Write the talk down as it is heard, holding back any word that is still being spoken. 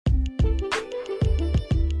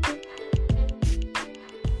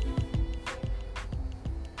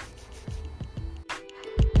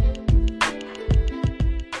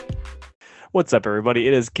What's up, everybody?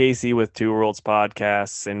 It is Casey with Two Worlds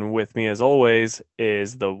Podcasts, and with me, as always,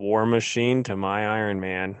 is the War Machine to my Iron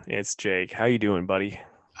Man. It's Jake. How you doing, buddy?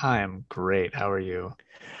 I am great. How are you?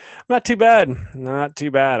 Not too bad. Not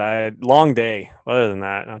too bad. I had long day. Other than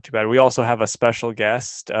that, not too bad. We also have a special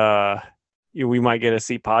guest. We might get to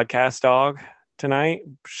see Podcast Dog tonight.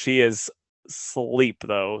 She is asleep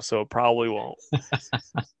though, so probably won't.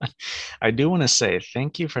 I do want to say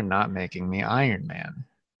thank you for not making me Iron Man.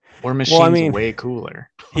 War Well, I Machine's mean, way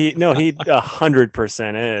cooler. he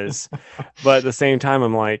 100% is, but at the same time,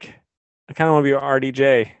 I'm like, I kind of want to be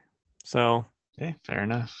RDJ. So Okay, fair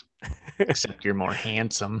enough. Except you're more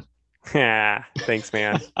handsome. yeah, thanks,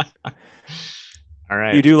 man. All You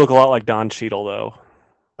right. do look a lot like Don Cheadle, though.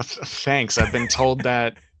 Thanks. I've been told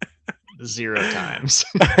that 0 times.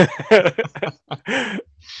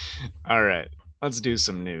 All right. Let's do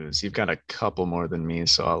some news. You've got a couple more than me,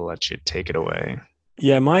 so I'll let you take it away.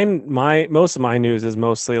 Yeah, my most of my news is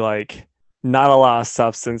mostly like not a lot of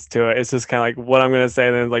substance to it. It's just kind of like what I'm gonna say,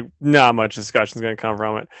 and then like not much discussion is gonna come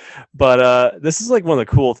from it. But this is like one of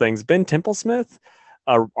the cool things. Ben Templesmith,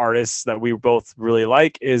 a artist that we both really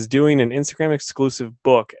like, is doing an Instagram exclusive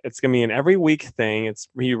book. It's gonna be an every week thing.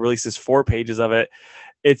 He releases 4 pages of it.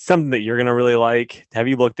 It's something that you're gonna really like. Have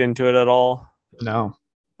you looked into it at all? No.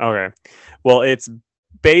 Okay. Well, it's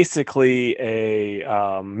basically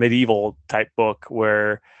a medieval type book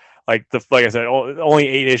where, like I said, only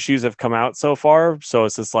 8 issues have come out so far. So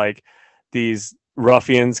it's just like these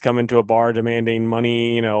ruffians come into a bar demanding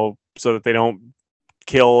money, so that they don't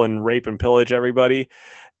kill and rape and pillage everybody.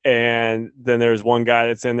 And then there's one guy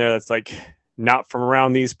that's in there that's like not from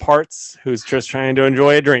around these parts, who's just trying to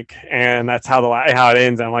enjoy a drink, and that's how it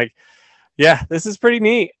ends. I'm like, yeah, this is pretty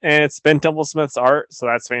neat, and it's Ben Templesmith's art, so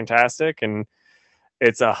that's fantastic, and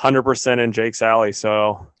it's 100% in Jake's alley.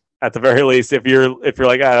 So at the very least, if you're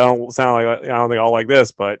like, I don't sound like, I don't think I'll like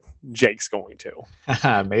this, but Jake's going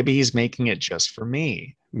to. Maybe he's making it just for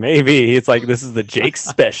me. Maybe it's like this is the Jake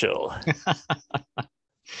special.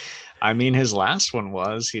 I mean, his last one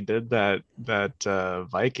was he did that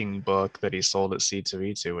Viking book that he sold at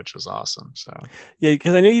C2E2, which was awesome. So Yeah,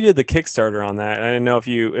 because I knew you did the Kickstarter on that. I didn't know if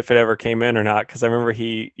it ever came in or not, because I remember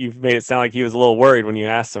you made it sound like he was a little worried when you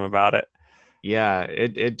asked him about it. yeah,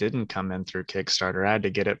 it didn't come in through Kickstarter. I had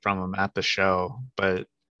to get it from him at the show, but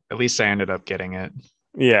at least I ended up getting it.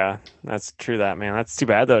 Yeah, that's true. That man, that's too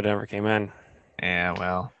bad though. It never came in. Yeah,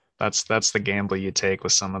 well, that's the gamble you take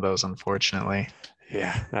with some of those, unfortunately.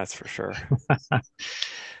 Yeah, that's for sure.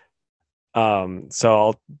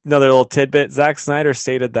 Another little tidbit: Zack Snyder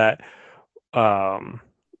stated that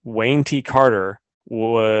Wayne T. Carter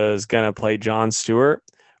was gonna play John Stewart,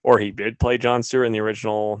 or he did play John Stewart in the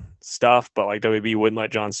original stuff, but like WB wouldn't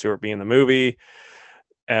let John Stewart be in the movie.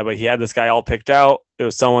 But he had this guy all picked out. It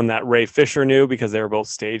was someone that Ray Fisher knew because they were both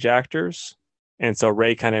stage actors, and so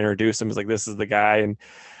Ray kind of introduced him as like, this is the guy, and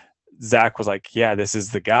Zach was like, yeah, this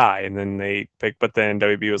is the guy. And then they picked, but then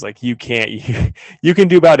WB was like, you can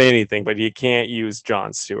do about anything, but you can't use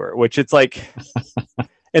John Stewart, which it's like,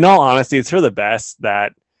 in all honesty, it's for the best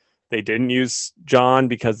that they didn't use John,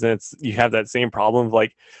 because then you have that same problem of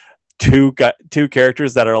like two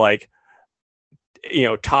characters that are like,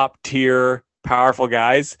 top tier powerful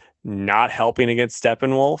guys not helping against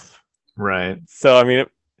Steppenwolf. Right. So, I mean,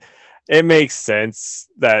 it makes sense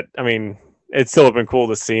that, I mean, it still have been cool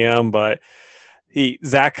to see him, but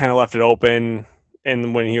Zach kind of left it open.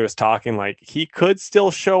 And when he was talking, like, he could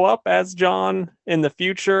still show up as John in the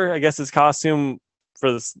future. I guess his costume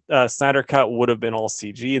for the Snyder cut would have been all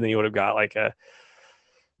CG, and then you would have got like a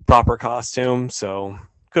proper costume. So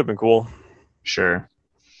could have been cool. Sure.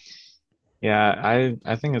 Yeah,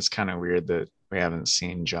 I think it's kind of weird that we haven't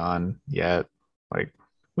seen John yet. Like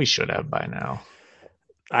we should have by now.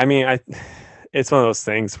 I mean, it's one of those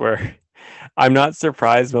things where I'm not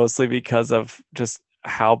surprised, mostly because of just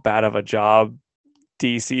how bad of a job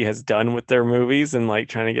DC has done with their movies and like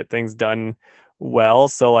trying to get things done well.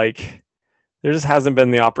 So like there just hasn't been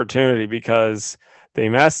the opportunity, because they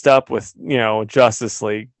messed up with, Justice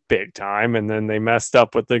League big time, and then they messed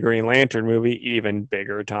up with the Green Lantern movie even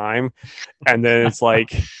bigger time. And then it's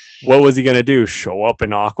like, what was he going to do? Show up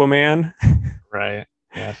in Aquaman? Right.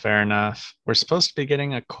 Yeah, fair enough. We're supposed to be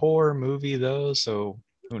getting a core movie though, so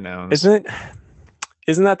who knows? Isn't it?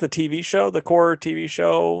 Isn't that the TV show, the core TV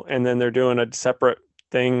show, and then they're doing a separate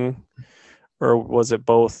thing, or was it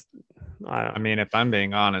both? I I don't. mean, if I'm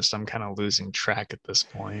being honest, I'm kind of losing track at this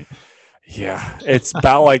point. Yeah, it's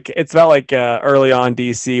about like early on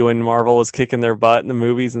DC, when Marvel was kicking their butt in the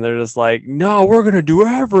movies, and they're just like, no, we're gonna do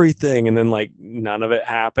everything, and then like none of it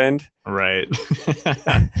happened. Right.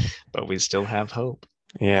 But we still have hope.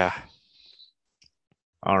 Yeah.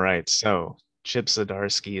 All right, so Chip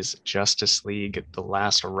Zdarsky's Justice League: The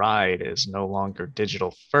Last Ride is no longer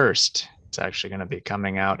digital first. It's actually going to be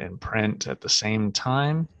coming out in print at the same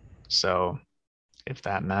time. So if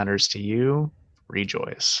that matters to you,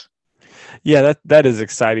 rejoice. Yeah, that is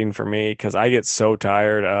exciting for me because I get so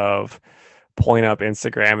tired of pulling up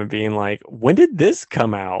Instagram and being like, when did this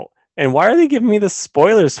come out? And why are they giving me the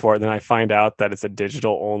spoilers for it? Then I find out that it's a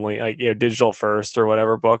digital only, like, digital first or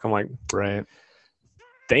whatever book. I'm like, Right.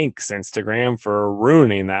 thanks, Instagram, for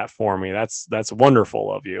ruining that for me. That's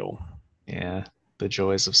wonderful of you. Yeah, the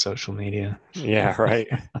joys of social media. Yeah, right.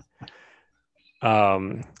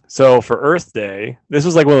 So for Earth Day, this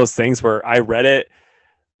was like one of those things where I read it,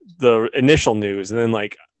 the initial news, and then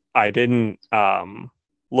like I didn't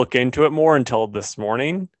look into it more until this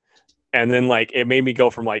morning. And then like it made me go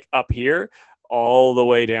from like up here all the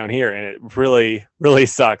way down here. And it really, really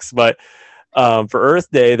sucks. But for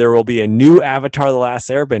Earth Day, there will be a new Avatar: The Last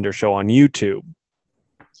Airbender show on YouTube.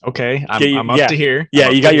 Okay, I'm up to here. Yeah,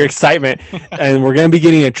 you got your excitement. And we're going to be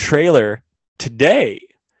getting a trailer today.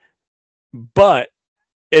 But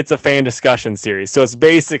it's a fan discussion series. So it's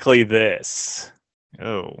basically this.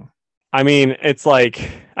 Oh. I mean, it's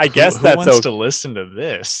like, I guess who that's wants to listen to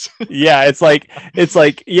this. Yeah, it's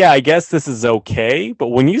like, yeah, I guess this is okay. But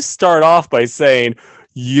when you start off by saying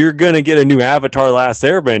you're gonna get a new Avatar: Last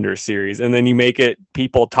Airbender series, and then you make it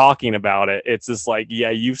people talking about it, it's just like, yeah,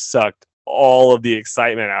 you've sucked all of the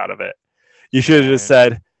excitement out of it. You should have just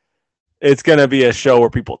said it's gonna be a show where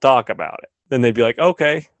people talk about it. Then they'd be like,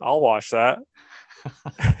 okay, I'll watch that.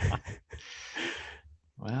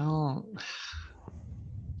 Well,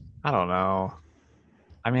 I don't know.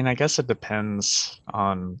 I mean, I guess it depends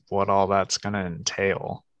on what all that's going to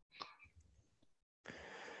entail.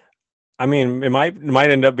 I mean, it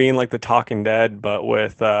might end up being like the Talking Dead, but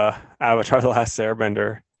with Avatar: The Last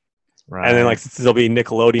Airbender. Right. And then like since they'll be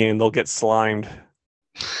Nickelodeon, they'll get slimed.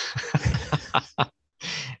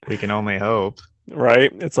 We can only hope.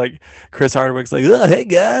 Right? It's like Chris Hardwick's like, oh, hey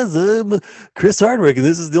guys, I'm Chris Hardwick, and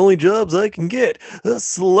this is the only jobs I can get.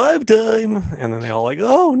 Slime time. And then they all like,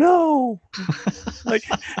 oh no. Like,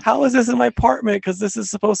 how is this in my apartment? Because this is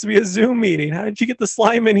supposed to be a Zoom meeting. How did you get the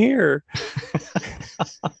slime in here?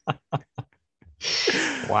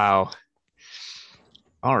 Wow.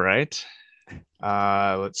 All right.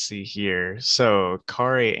 Let's see here. So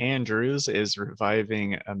Kari Andrews is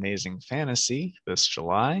reviving Amazing Fantasy this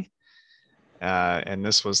July. And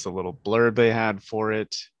this was the little blurb they had for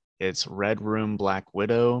it. It's Red Room Black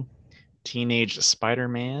Widow, Teenage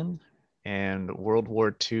Spider-Man, and World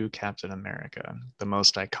War II Captain America. The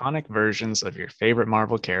most iconic versions of your favorite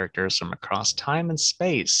Marvel characters from across time and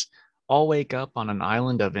space all wake up on an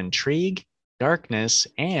island of intrigue, darkness,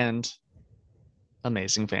 and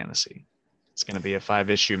amazing fantasy. It's going to be a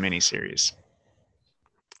 5-issue miniseries.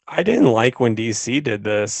 I didn't like when DC did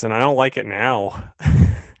this, and I don't like it now.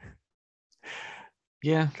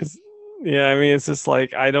 Yeah. Yeah, I mean, it's just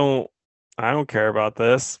like I don't care about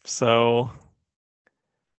this. So,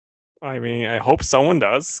 I mean, I hope someone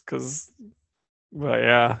does, but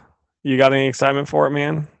yeah, you got any excitement for it,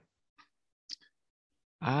 man?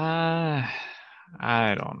 I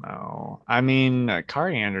don't know. I mean,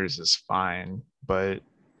 Kari Andrews is fine, but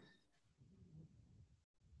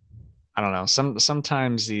I don't know.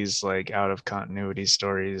 Sometimes these like out of continuity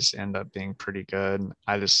stories end up being pretty good.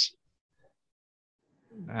 I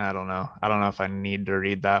don't know. I don't know if I need to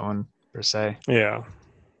read that one per se. Yeah.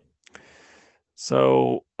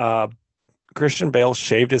 So Christian Bale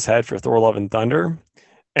shaved his head for Thor: Love and Thunder.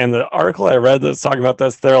 And the article I read that's talking about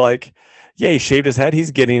this, they're like, yeah, he shaved his head.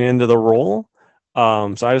 He's getting into the role.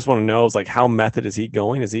 So I just want to know, is like, how method is he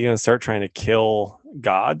going? Is he going to start trying to kill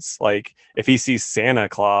gods? Like, if he sees Santa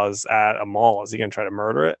Claus at a mall, is he going to try to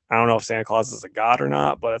murder it? I don't know if Santa Claus is a god or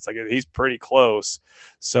not, but it's like he's pretty close.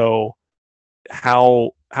 So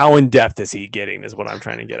how in depth is he getting? Is what I'm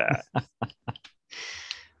trying to get at.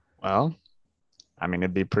 Well, I mean,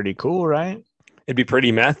 it'd be pretty cool, right? It'd be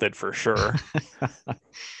pretty method for sure.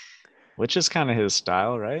 Which is kind of his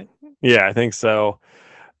style, right? Yeah, I think so.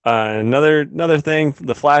 Another thing,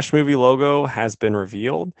 the Flash movie logo has been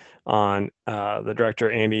revealed on the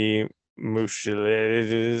director Andy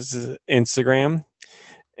Muschietta's Instagram,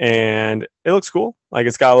 and it looks cool. Like,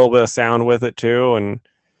 it's got a little bit of sound with it too, and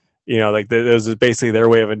like this is basically their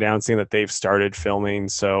way of announcing that they've started filming.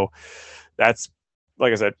 So that's,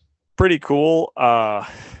 like I said, pretty cool. Not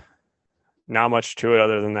much to it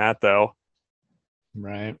other than that, though.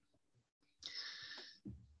 Right.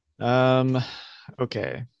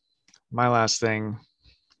 Okay. My last thing,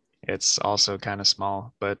 it's also kind of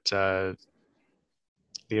small, but the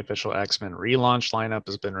official X-Men relaunch lineup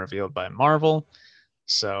has been revealed by Marvel.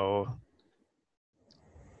 So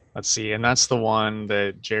let's see. And that's the one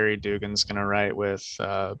that Jerry Dugan's going to write with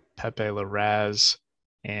Pepe Larraz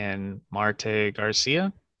and Marte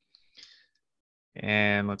Garcia.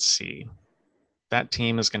 And let's see. That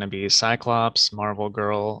team is going to be Cyclops, Marvel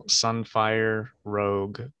Girl, Sunfire,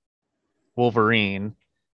 Rogue, Wolverine,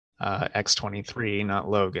 X-23, not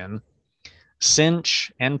Logan.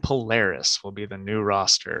 Cinch and Polaris will be the new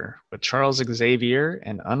roster, with Charles Xavier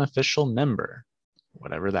an unofficial member,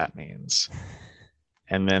 whatever that means.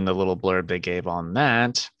 And then the little blurb they gave on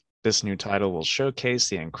that, this new title will showcase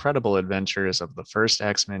the incredible adventures of the first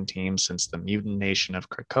X-Men team since the mutant nation of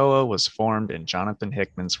Krakoa was formed in Jonathan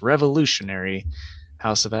Hickman's revolutionary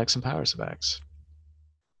House of X and Powers of X.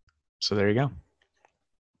 So there you go.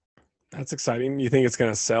 That's exciting. You think it's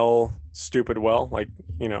going to sell stupid well, like,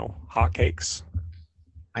 hotcakes?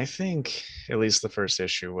 I think at least the first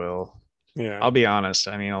issue will. Yeah. I'll be honest.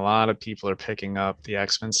 I mean, a lot of people are picking up the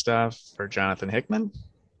X-Men stuff for Jonathan Hickman.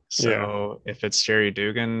 So if it's Jerry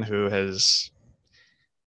Dugan, who has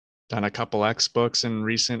done a couple X books in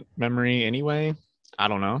recent memory anyway, I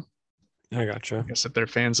don't know. I gotcha. I guess if they're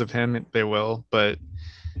fans of him, they will. But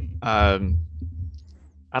I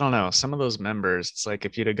don't know. Some of those members, it's like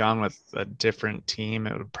if you'd have gone with a different team,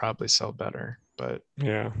 it would probably sell better. But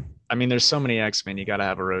yeah, I mean, there's so many X-Men, you got to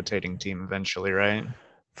have a rotating team eventually, right?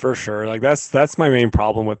 For sure. Like that's my main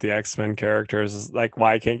problem with the X-Men characters, is like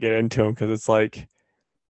why I can't get into them, because it's like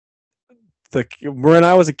when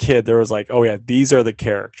I was a kid, there was like, oh yeah, these are the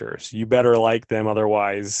characters. You better like them,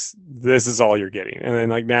 otherwise this is all you're getting. And then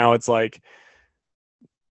like now it's like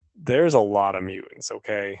there's a lot of mutants,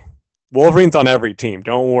 okay? Wolverine's on every team,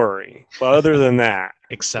 don't worry. But other than that,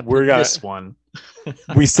 except this one,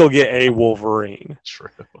 we still get a Wolverine. True.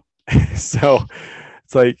 So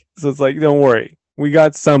it's like don't worry, we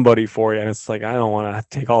got somebody for you. And it's like, I don't want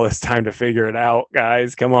to take all this time to figure it out,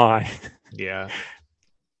 guys. Come on. Yeah.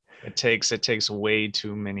 It takes way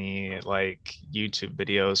too many like YouTube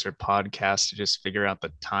videos or podcasts to just figure out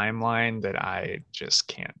the timeline that I just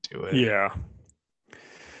can't do it. Yeah.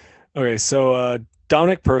 Okay, so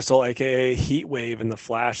Dominic Purcell, aka Heatwave in The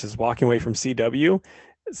Flash, is walking away from CW.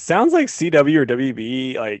 Sounds like CW or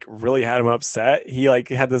WB like really had him upset. He like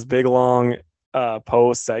had this big long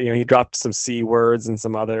post that he dropped some C words and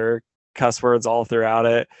some other cuss words all throughout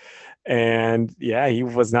it. And yeah, he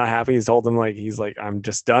was not happy. He's told them he's like, I'm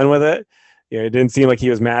just done with it. It didn't seem like he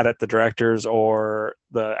was mad at the directors or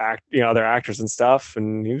the other actors and stuff.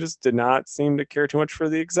 And he just did not seem to care too much for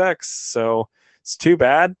the execs. So it's too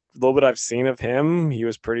bad. A little bit I've seen of him, he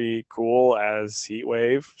was pretty cool as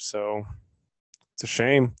Heatwave. So it's a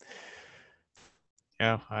shame.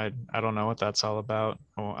 Yeah, I don't know what that's all about.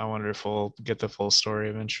 I wonder if we'll get the full story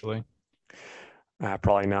eventually.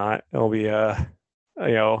 Probably not. It'll be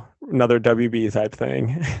another WB type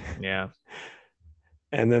thing. Yeah.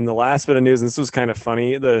 And then the last bit of news, and this was kind of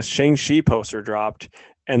funny, the Shang-Chi poster dropped.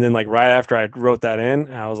 And then right after I wrote that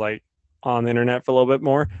in, I was like on the internet for a little bit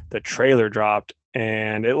more, the trailer dropped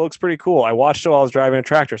and it looks pretty cool. I watched it while I was driving a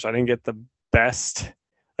tractor, so I didn't get the best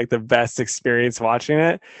experience watching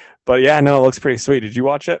it. But yeah, no, it looks pretty sweet. Did you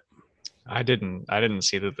watch it? I didn't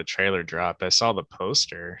see that the trailer dropped. I saw the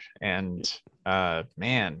poster and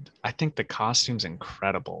man, I think the costume's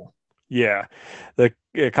incredible. Yeah, the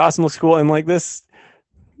costume looks cool. And like this,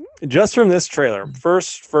 just from this trailer,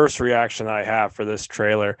 first reaction that I have for this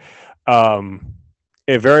trailer,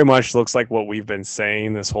 it very much looks like what we've been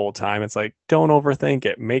saying this whole time. It's like, don't overthink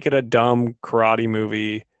it. Make it a dumb karate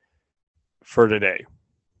movie for today.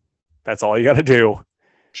 That's all you got to do.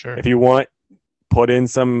 Sure. If you want, put in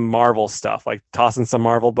some Marvel stuff, like toss in some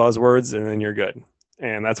Marvel buzzwords, and then you're good.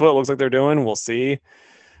 And that's what it looks like they're doing. We'll see.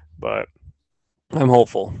 But I'm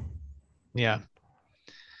hopeful. Yeah.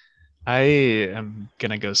 I am going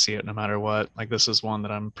to go see it no matter what. Like, this is one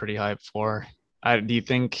that I'm pretty hyped for. Do you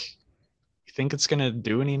think it's going to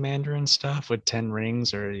do any Mandarin stuff with 10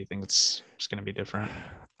 rings, or do you think it's just going to be different?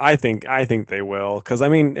 I think they will, because I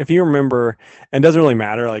mean, if you remember, and it doesn't really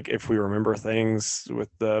matter like if we remember things with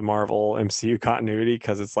the Marvel MCU continuity,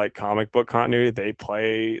 because it's like comic book continuity.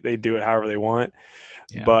 They do it however they want.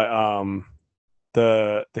 Yeah. But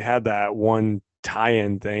they had that one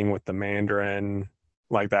tie-in thing with the Mandarin,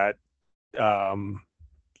 like that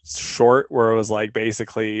short where it was like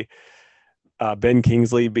basically Ben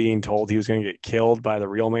Kingsley being told he was going to get killed by the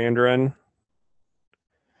real Mandarin.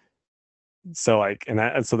 So like,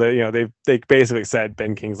 and so they basically said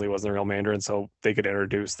Ben Kingsley wasn't the real Mandarin, so they could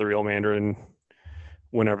introduce the real Mandarin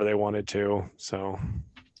whenever they wanted to. So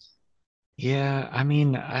yeah, I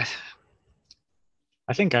mean, I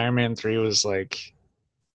think Iron Man 3 was like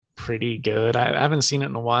pretty good. I haven't seen it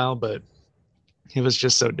in a while, but He was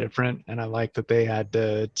just so different, and I like that they had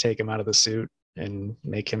to take him out of the suit and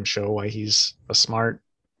make him show why he's a smart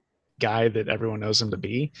guy that everyone knows him to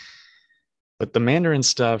be. But the Mandarin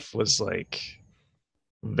stuff was like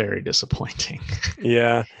very disappointing.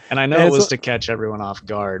 Yeah. And I know And it it's was to catch everyone off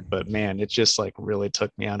guard, but man, it just like really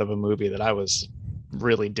took me out of a movie that I was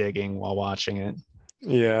really digging while watching it.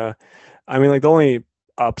 yeah. I mean, like the only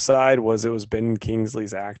upside was it was Ben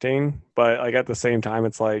Kingsley's acting, but like at the same time,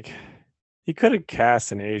 it's like he could have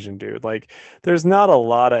cast an Asian dude. Like there's not a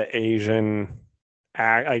lot of Asian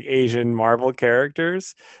Marvel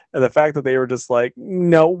characters. And the fact that they were just like,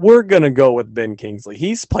 no, we're gonna go with Ben Kingsley.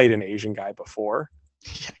 He's played an Asian guy before.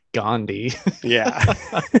 Gandhi. Yeah.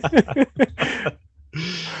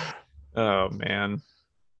 Oh man.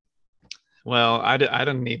 Well, I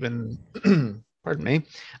didn't even pardon me.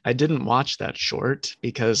 I didn't watch that short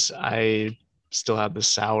because I still had the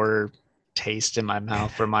sour taste in my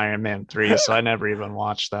mouth from Iron Man 3, so I never even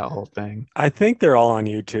watched that whole thing. I think they're all on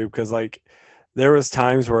YouTube because like there was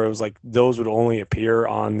times where it was like those would only appear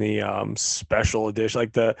on the special edition,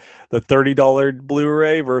 like the $30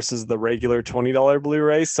 Blu-ray versus the regular $20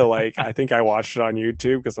 Blu-ray. So like I think I watched it on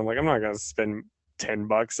YouTube because I'm like, I'm not gonna spend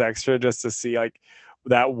 $10 extra just to see like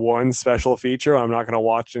that one special feature. I'm not gonna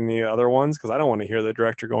watch any other ones because I don't want to hear the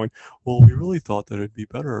director going, well, we really thought that it'd be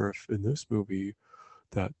better if in this movie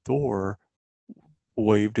that Thor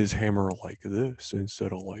waved his hammer like this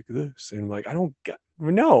instead of like this. And like, I don't get,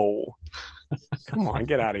 no, come on,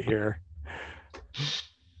 get out of here.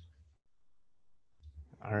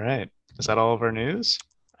 All right. Is that all of our news?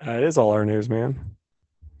 It is all our news, man.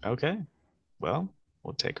 Okay. Well,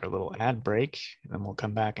 we'll take our little ad break and then we'll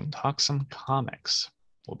come back and talk some comics.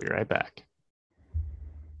 We'll be right back.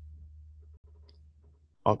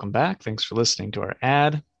 Welcome back. Thanks for listening to our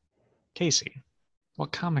ad. Casey,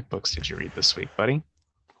 what comic books did you read this week, buddy?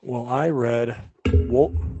 Well, I read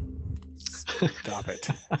Stop it.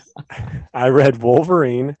 I read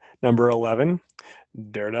Wolverine number 11,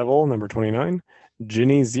 Daredevil number 29,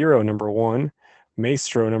 Ginny Zero number 1,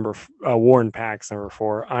 Maestro number War and Pax number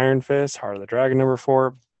 4, Iron Fist, Heart of the Dragon number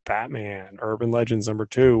 4, Batman Urban Legends number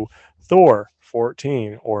 2, Thor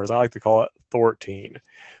 14, or as I like to call it, Thorteen,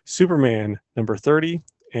 Superman number 30,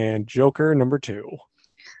 and Joker number 2.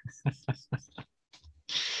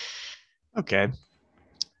 Okay.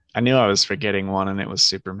 I knew I was forgetting one, and it was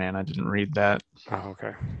Superman. I didn't read that. Oh,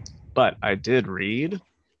 okay. But I did read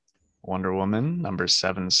Wonder Woman number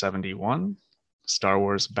 771, Star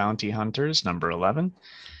Wars Bounty Hunters number 11,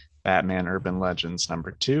 Batman Urban Legends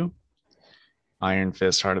number 2, Iron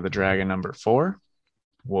Fist Heart of the Dragon number 4,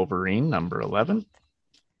 Wolverine number 11,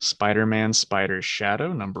 Spider-Man Spider's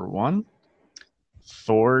Shadow number 1,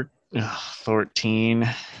 Thor 14.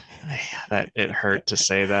 That it hurt to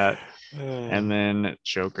say that. And then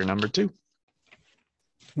Joker number 2.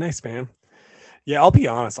 Nice, man. Yeah, I'll be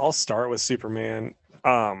honest. I'll start with Superman.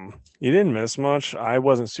 You didn't miss much. I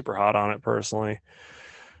wasn't super hot on it personally.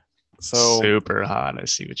 So super hot. I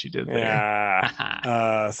see what you did there.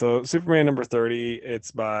 Yeah. So Superman number 30.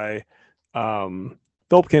 It's by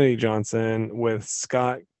Philip Kennedy Johnson with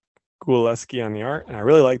Scott Gouleski on the art, and I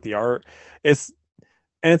really like the art. It's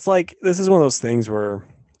like this is one of those things where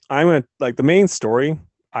like the main story.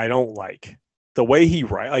 I don't like the way he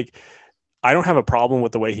writes. Like, I don't have a problem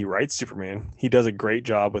with the way he writes Superman. He does a great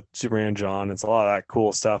job with Superman John. It's a lot of that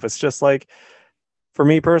cool stuff. It's just like, for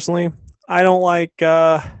me personally, I don't like,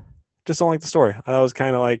 just don't like the story. I was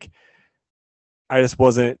kind of like, I just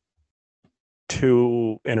wasn't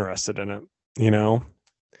too interested in it, you know?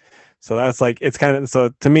 So that's like, it's kind of, so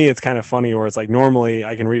to me, it's kind of funny where it's like, normally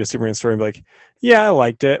I can read a Superman story and be like, yeah, I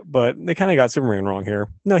liked it, but they kind of got Superman wrong here.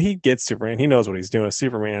 No, he gets Superman. He knows what he's doing with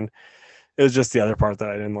Superman. It was just the other part that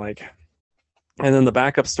I didn't like. And then the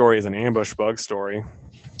backup story is an ambush bug story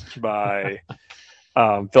by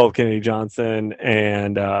Philip Kennedy Johnson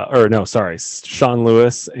and, Sean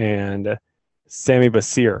Lewis and Sammy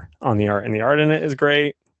Basir on the art. And the art in it is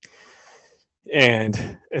great.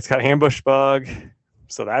 And it's got ambush bug.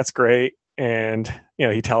 So that's great. And, you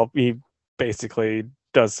know, he basically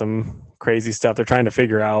does some crazy stuff. They're trying to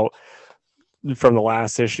figure out from the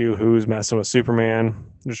last issue who's messing with Superman.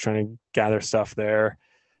 Just trying to gather stuff there.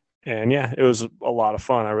 And yeah, it was a lot of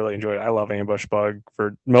fun. I really enjoyed it. I love Ambush Bug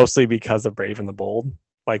mostly because of Brave and the Bold.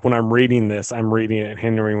 Like when I'm reading this, I'm reading it in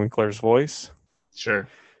Henry Winkler's voice. Sure.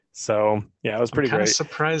 So yeah, it was pretty great. I'm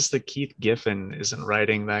surprised that Keith Giffen isn't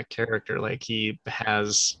writing that character like he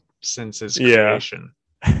has since his creation.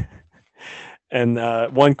 And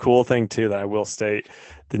one cool thing too that I will state,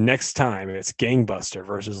 the next time it's Gangbuster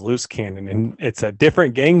versus Loose Cannon, and it's a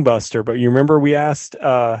different Gangbuster. But you remember we asked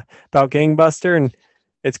about Gangbuster, and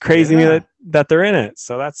it's crazy to me that they're in it.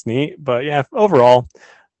 So that's neat. But yeah, overall,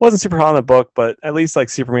 wasn't super hot on the book, but at least like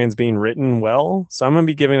Superman's being written well. So I'm gonna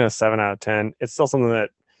be giving it a 7 out of 10. It's still something that,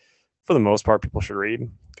 for the most part, people should read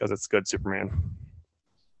because it's good Superman.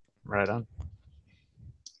 Right on.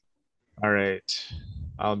 All right.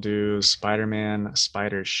 I'll do Spider-Man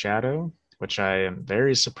Spider Shadow, which I am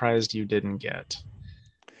very surprised you didn't get.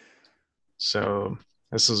 So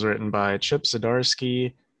this was written by Chip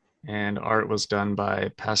Zdarsky and art was done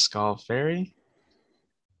by Pascal Ferry.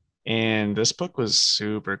 And this book was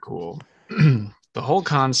super cool. The whole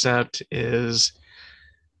concept is,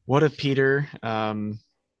 what if Peter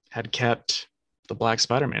had kept the black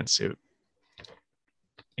Spider-Man suit?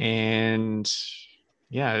 And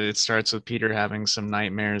yeah, it starts with Peter having some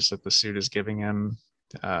nightmares that the suit is giving him.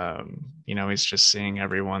 He's just seeing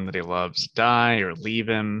everyone that he loves die or leave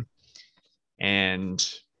him. And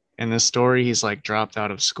in this story, he's like dropped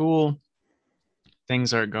out of school.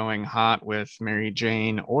 Things aren't going hot with Mary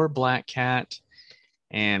Jane or Black Cat.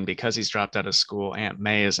 And because he's dropped out of school, Aunt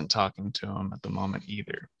May isn't talking to him at the moment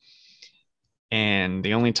either. And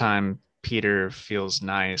the only time Peter feels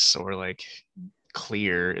nice or like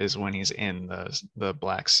clear is when he's in the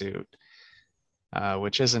black suit,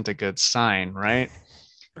 which isn't a good sign, right?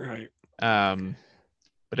 Right.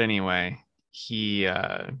 But anyway, he's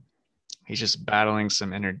just battling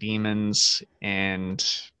some inner demons, and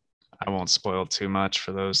I won't spoil too much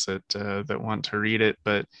for those that want to read it,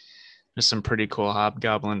 but there's some pretty cool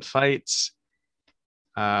Hobgoblin fights.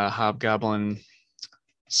 Hobgoblin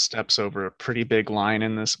steps over a pretty big line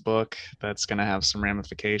in this book that's going to have some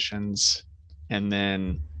ramifications. And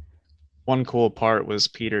then one cool part was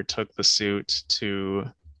Peter took the suit to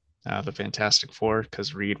the Fantastic Four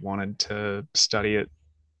because Reed wanted to study it,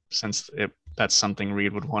 since that's something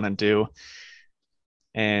Reed would want to do.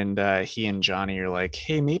 And he and Johnny are like,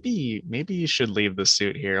 hey, maybe you should leave the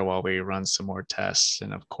suit here while we run some more tests.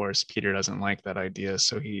 And of course, Peter doesn't like that idea,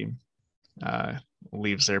 so he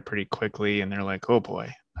leaves there pretty quickly. And they're like, oh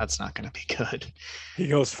boy, that's not going to be good. He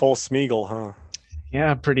goes full Smeagol, huh?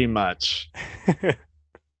 Yeah, pretty much.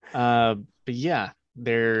 But yeah,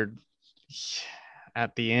 they're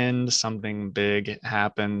at the end, something big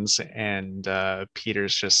happens, and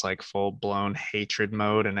Peter's just like full-blown hatred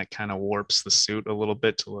mode, and it kind of warps the suit a little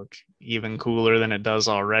bit to look even cooler than it does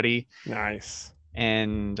already. Nice.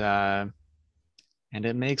 And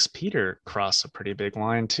it makes Peter cross a pretty big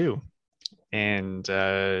line too. And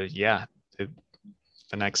the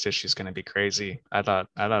next issue is going to be crazy. I thought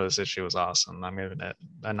this issue was awesome. I'm giving it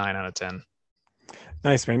a 9 out of 10.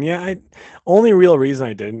 Nice, man. Yeah, only real reason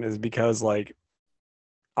I didn't is because like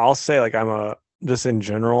I'll say like just in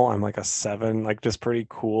general, I'm like a 7, like just pretty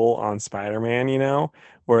cool on Spider-Man,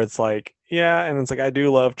 where it's like, yeah, and it's like I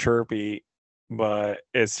do love Chirpy, but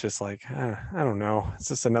it's just like I don't know. It's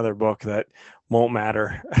just another book that won't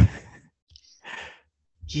matter.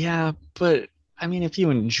 Yeah, but I mean, if you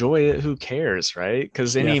enjoy it, who cares, right?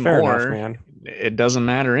 Because fair enough, anymore, man. It doesn't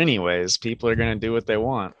matter anyways. People are going to do what they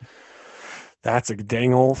want. That's a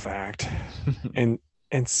dang old fact. and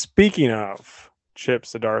speaking of Chip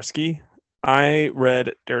Zdarsky, I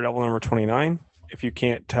read Daredevil number 29. If you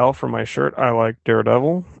can't tell from my shirt, I like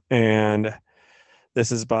Daredevil. And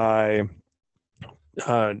this is by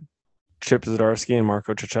Chip Zdarsky and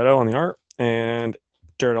Marco Checchetto on the art. And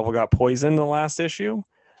Daredevil got poisoned in the last issue.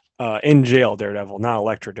 In jail, Daredevil, not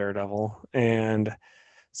Elektra Daredevil. And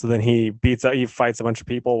so then he fights a bunch of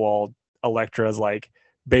people while Elektra's like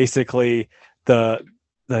basically the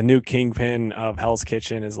new kingpin of Hell's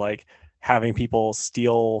Kitchen is like having people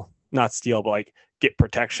not steal, but like get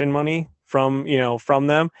protection money from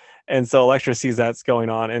them. And so Elektra sees that's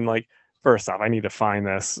going on. And like, first off, I need to find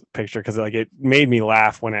this picture because like it made me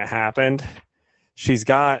laugh when it happened. She's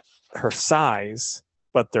got her size,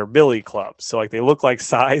 but they're billy clubs. So like they look like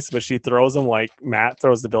size, but she throws them like Matt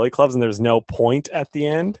throws the billy clubs and there's no point at the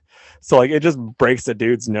end. So like it just breaks the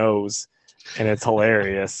dude's nose and it's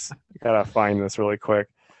hilarious. Gotta find this really quick.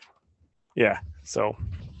 Yeah. So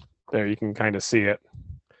there you can kind of see it.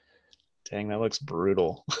 Dang, that looks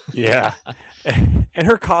brutal. Yeah. And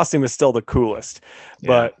her costume is still the coolest. Yeah.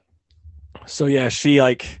 But so yeah, she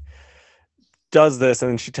like does this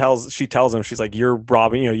and she tells him, she's like, you're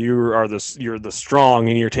robbing, you're the strong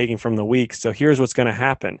and you're taking from the weak. So here's what's going to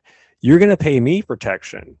happen. You're going to pay me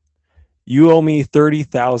protection. You owe me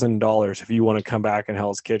 $30,000 if you want to come back in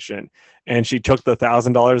Hell's Kitchen. And she took the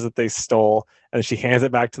 $1,000 that they stole and she hands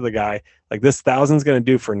it back to the guy. Like, this $1,000's going to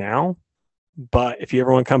do for now. But if you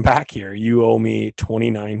ever want to come back here, you owe me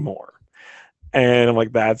 29 more. And I'm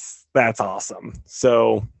like, that's awesome.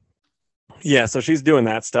 So yeah, so she's doing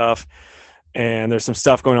that stuff. And there's some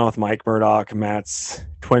stuff going on with Mike Murdock, Matt's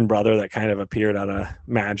twin brother, that kind of appeared out of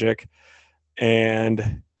magic.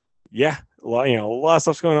 And yeah, a lot of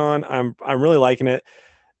stuff's going on. I'm really liking it.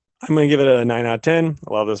 I'm going to give it a 9 out of 10.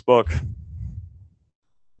 I love this book.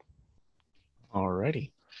 Alrighty.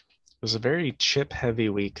 It was a very chip heavy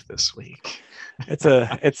week this week.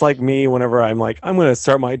 It's like me whenever I'm like, I'm going to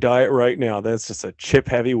start my diet right now. That's just a chip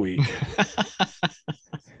heavy week.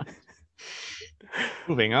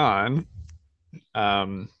 Moving on.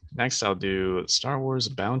 Next I'll do Star Wars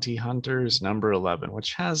Bounty Hunters number 11,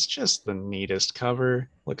 which has just the neatest cover.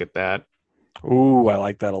 Look at that. Ooh, I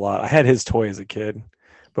like that a lot. I had his toy as a kid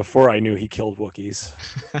before I knew he killed Wookiees.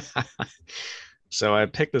 So I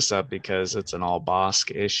picked this up because it's an all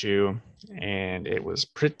Bosk issue, and it was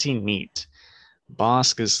pretty neat.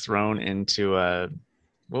 Bosk is thrown into a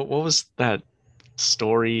what was that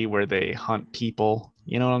story where they hunt people?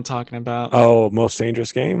 You know what I'm talking about? Oh, Most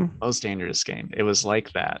Dangerous Game? Most Dangerous Game. It was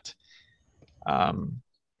like that. And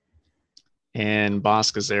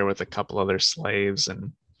Bosk is there with a couple other slaves,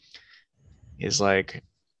 and he's like,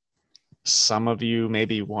 some of you,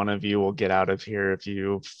 maybe one of you will get out of here if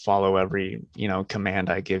you follow every,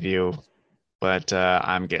 command I give you, but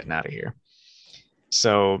I'm getting out of here.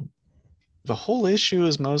 So the whole issue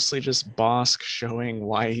is mostly just Bosk showing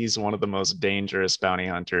why he's one of the most dangerous bounty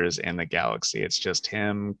hunters in the galaxy. It's just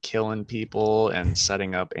him killing people and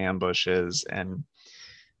setting up ambushes and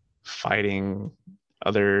fighting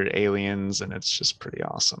other aliens, and it's just pretty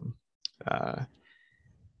awesome.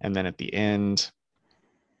 And then at the end,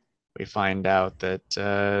 we find out that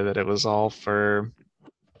it was all for,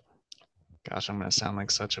 gosh, I'm going to sound like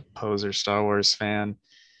such a poser Star Wars fan.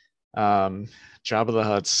 Jabba the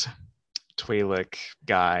Hutt's Twi'lek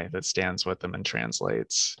guy that stands with him and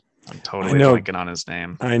translates. I'm totally blanking on his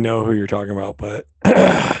name. I know who you're talking about, but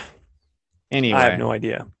anyway, I have no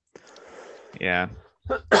idea. Yeah.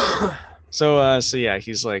 So yeah,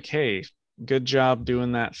 he's like, hey, good job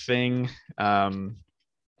doing that thing.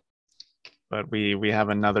 But we have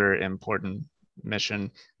another important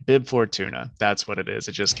mission. Bib Fortuna. That's what it is.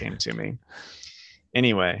 It just came to me.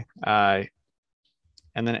 Anyway,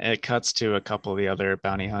 and then it cuts to a couple of the other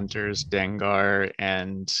bounty hunters, Dengar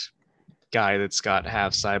and guy that's got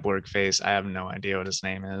half cyborg face. I have no idea what his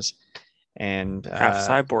name is. And half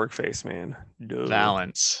cyborg face, man. Duh.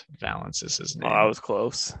 Valance is his name. Oh, I was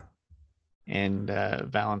close. And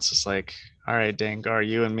Valance is like, all right, Dengar,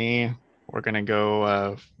 you and me, we're gonna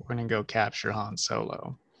go capture Han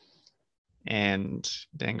Solo. And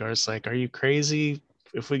Dengar's like, are you crazy?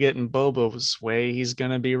 If we get in Boba's way, he's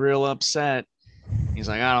gonna be real upset. He's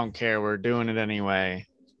like, I don't care, we're doing it anyway.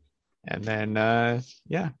 And then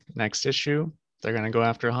next issue, they're gonna go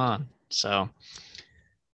after Han. So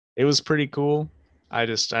it was pretty cool. I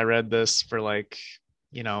read this for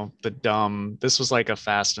this was like a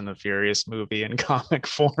Fast and the Furious movie in comic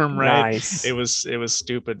form, right? Nice. It was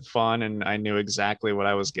stupid fun, and I knew exactly what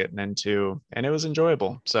I was getting into, and it was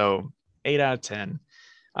enjoyable. So 8 out of 10.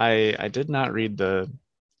 I did not read the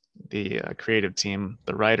creative team.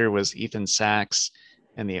 The writer was Ethan Sachs,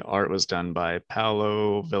 and the art was done by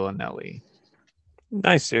Paolo Villanelli.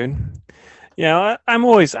 Nice, dude. Yeah, I'm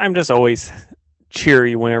just always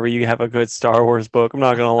cheery whenever you have a good Star Wars book. I'm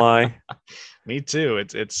not gonna lie. Me too.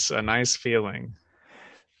 It's a nice feeling.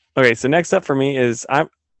 Okay, so next up for me is I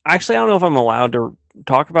don't know if I'm allowed to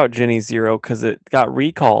talk about Ginny Zero because it got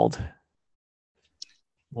recalled.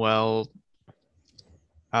 Well,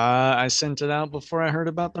 I sent it out before I heard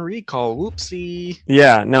about the recall. Whoopsie.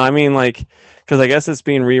 Yeah, no, I mean because I guess it's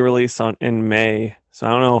being re-released in May, so I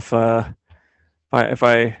don't know if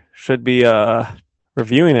I should be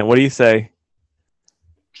reviewing it. What do you say?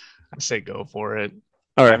 I say go for it.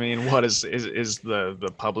 All right. I mean, what is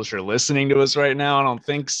the publisher listening to us right now? I don't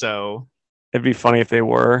think so. It'd be funny if they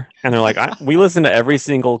were, and they're like, we listen to every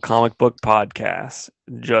single comic book podcast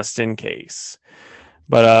just in case.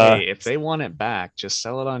 But hey, if they want it back, just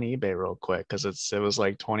sell it on eBay real quick because it was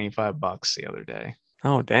like $25 the other day.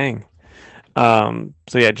 Oh dang. So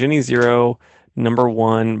yeah, Ginny Zero, number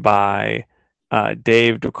 1 by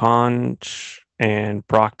Dave DuConch and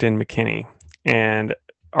Brockton McKinney, and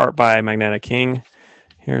art by Magneta King.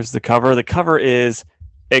 Here's the cover. The cover is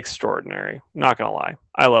extraordinary. Not gonna lie,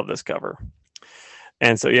 I love this cover.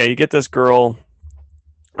 And so yeah, you get this girl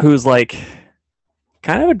who's like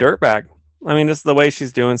kind of a dirtbag. I mean, just the way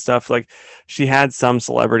she's doing stuff. Like, she had some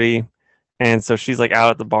celebrity, and so she's like out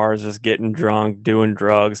at the bars, just getting drunk, doing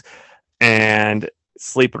drugs, and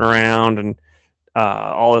sleeping around, and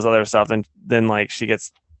all this other stuff. And then like she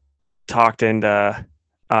gets talked into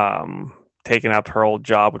taking up her old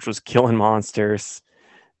job, which was killing monsters.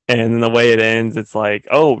 And then the way it ends, it's like,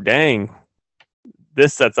 oh dang,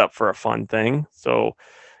 this sets up for a fun thing. So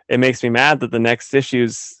it makes me mad that the next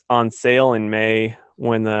issue's on sale in May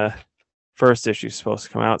when the first issue is supposed to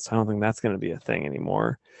come out. So I don't think that's going to be a thing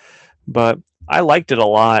anymore. But I liked it a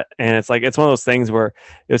lot, and it's like it's one of those things where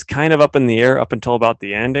it was kind of up in the air up until about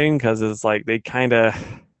the ending, because it's like they kind of,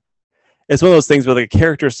 it's one of those things where the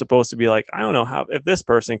character is supposed to be like, I don't know how, if this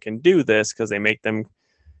person can do this, because they make them,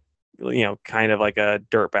 kind of like a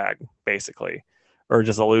dirtbag basically, or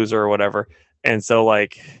just a loser or whatever. And so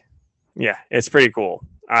like, yeah, it's pretty cool.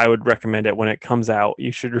 I would recommend it when it comes out.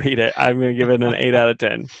 You should read it. I'm going to give it an 8 out of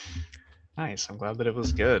 10. Nice. I'm glad that it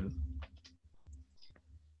was good.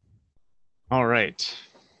 All right.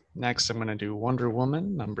 Next, I'm going to do Wonder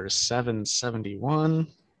Woman number 771.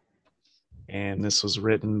 And this was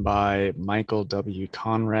written by Michael W.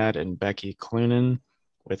 Conrad and Becky Cloonan,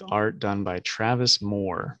 with art done by Travis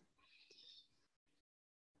Moore.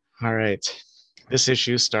 All right. This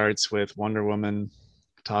issue starts with Wonder Woman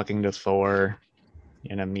talking to Thor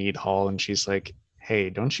in a mead hall, and she's like, hey,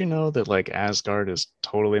 don't you know that like Asgard is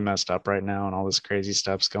totally messed up right now and all this crazy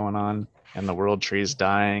stuff's going on and the world tree is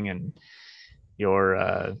dying and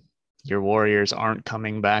your warriors aren't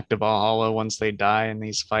coming back to Valhalla once they die in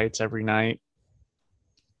these fights every night?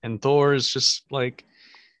 And Thor is just like,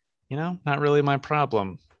 not really my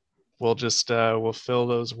problem. We'll just we'll fill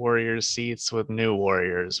those warriors' seats with new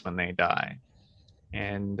warriors when they die,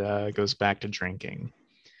 and goes back to drinking.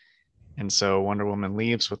 And so Wonder Woman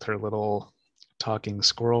leaves with her little talking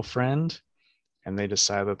squirrel friend, and they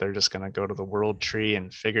decide that they're just going to go to the world tree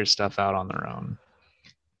and figure stuff out on their own.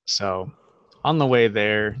 So on the way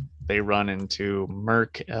there, they run into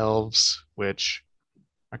merc elves, which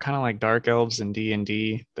are kind of like dark elves in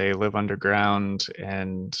D&D. They live underground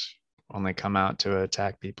and only come out to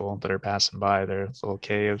attack people that are passing by their little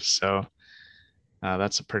caves. So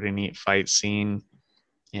that's a pretty neat fight scene.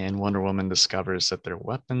 And Wonder Woman discovers that their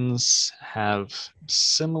weapons have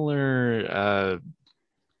similar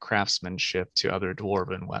craftsmanship to other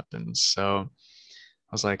dwarven weapons. So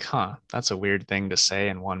I was like, that's a weird thing to say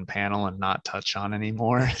in one panel and not touch on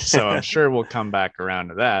anymore. So I'm sure we'll come back around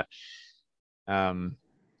to that.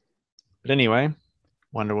 But anyway,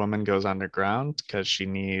 Wonder Woman goes underground because she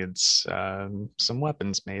needs some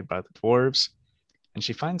weapons made by the dwarves. And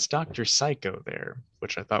she finds Dr. Psycho there,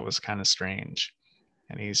 which I thought was kind of strange.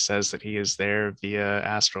 And he says that he is there via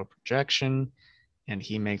astral projection, and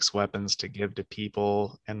he makes weapons to give to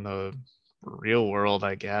people in the real world,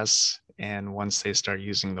 I guess. And once they start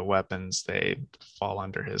using the weapons, they fall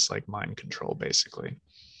under his like mind control, basically.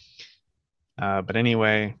 But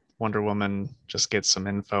anyway, Wonder Woman just gets some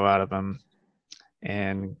info out of him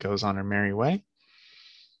and goes on her merry way.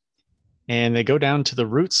 And they go down to the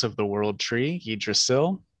roots of the world tree,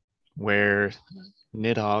 Yggdrasil, where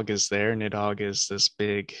Nidhogg is there. Nidhogg is this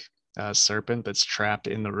big serpent that's trapped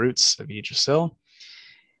in the roots of Yggdrasil.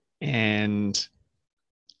 And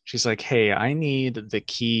she's like, hey, I need the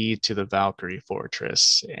key to the Valkyrie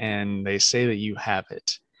fortress. And they say that you have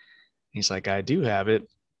it. He's like, I do have it,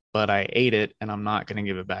 but I ate it and I'm not going to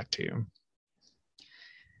give it back to you.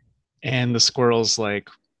 And the squirrel's like,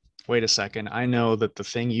 wait a second. I know that the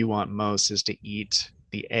thing you want most is to eat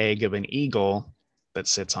the egg of an eagle that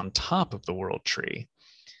sits on top of the world tree.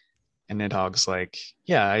 And Nidhogg's like,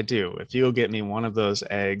 yeah, I do. If you'll get me one of those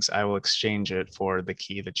eggs, I will exchange it for the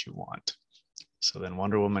key that you want. So then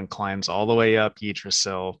Wonder Woman climbs all the way up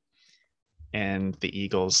Yggdrasil, and the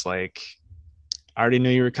eagle's like, I already knew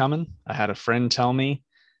you were coming. I had a friend tell me,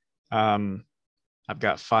 I've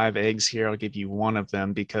got 5 eggs here. I'll give you one of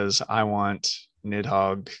them because I want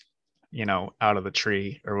Nidhogg, out of the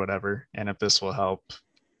tree or whatever. And if this will help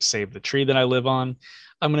save the tree that I live on,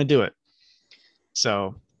 I'm going to do it.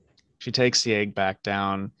 So she takes the egg back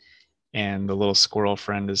down, and the little squirrel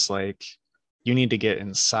friend is like, you need to get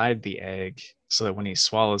inside the egg so that when he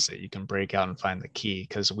swallows it, you can break out and find the key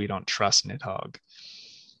because we don't trust Nidhogg.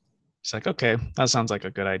 She's like, okay, that sounds like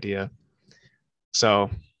a good idea. So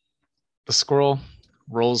the squirrel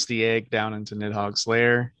rolls the egg down into Nidhogg's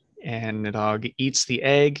lair, and Nidhogg eats the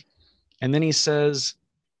egg. And then he says,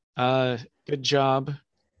 good job,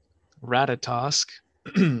 Ratatosk,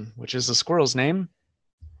 which is the squirrel's name.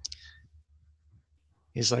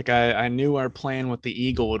 He's like, I knew our plan with the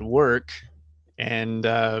eagle would work, and,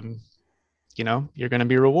 you're going to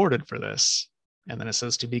be rewarded for this. And then it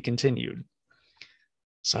says to be continued.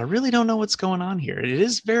 So I really don't know what's going on here. It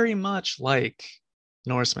is very much like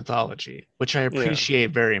Norse mythology, which I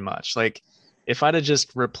appreciate very much. Like, if I'd have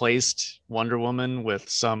just replaced Wonder Woman with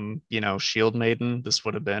some, shield maiden, this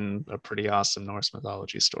would have been a pretty awesome Norse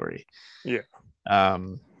mythology story. Yeah.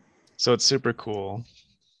 So it's super cool.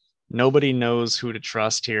 nobody knows who to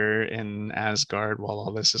trust here in Asgard while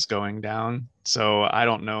all this is going down. So I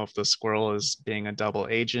don't know if the squirrel is being a double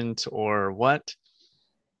agent or what,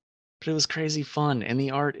 but it was crazy fun. And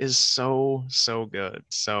the art is so, so good.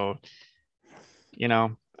 So, you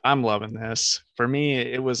know, I'm loving this. For me,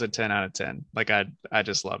 it was a 10 out of 10. Like I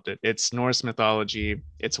just loved it. It's Norse mythology.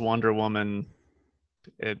 It's Wonder Woman.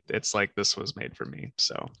 It's like this was made for me.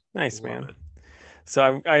 So Nice, love man. it. So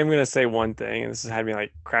I'm gonna say one thing, and this has had me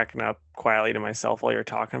like cracking up quietly to myself while you're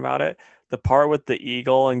talking about it. The part with the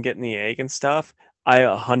eagle and getting the egg and stuff, I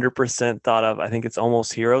 100% thought of. I think it's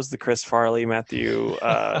Almost Heroes, the Chris Farley, Matthew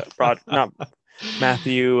brought not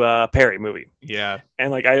Matthew Perry movie. Yeah.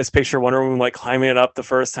 And like I just picture Wonder Woman like climbing it up the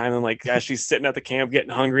first time, and like as she's sitting at the camp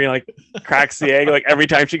getting hungry, and like cracks the egg. Like every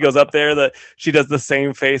time she goes up there, she does the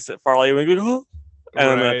same face that Farley would go, and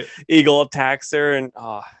then Right. the eagle attacks her, and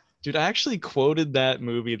Dude, I actually quoted that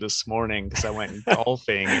movie this morning because I went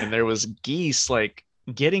golfing and there was geese like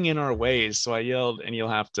getting in our ways. So I yelled, and you'll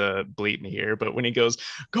have to bleep me here, but when he goes,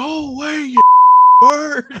 "Go away, you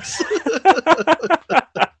birds!"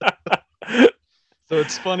 So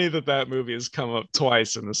it's funny that movie has come up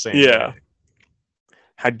twice in the same yeah. day.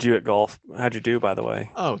 How'd you do at golf? How'd you do, by the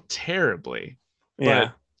way? Oh, terribly. Yeah.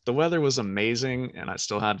 But the weather was amazing and I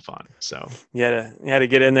still had fun. So You had to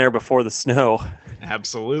get in there before the snow.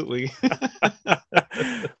 absolutely.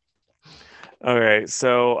 All right.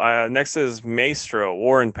 So next is Maestro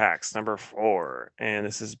War and Pax number 4, and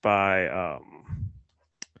this is by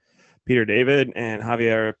Peter David and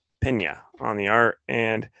Javier Pena on the art.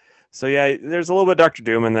 And so yeah, there's a little bit of Doctor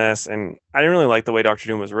Doom in this, and I didn't really like the way Doctor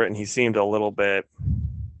Doom was written. He seemed a little bit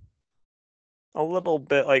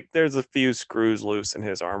like there's a few screws loose in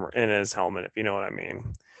his armor, in his helmet, if you know what I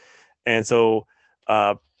mean. And so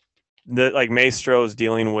like Maestro's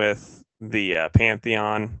dealing with the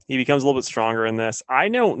Pantheon. He becomes a little bit stronger in this. I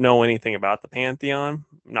don't know anything about the Pantheon,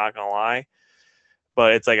 I'm not gonna lie,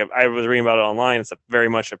 but it's like I was reading about it online. It's very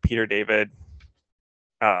much a Peter David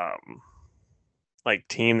like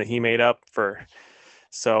team that he made up for.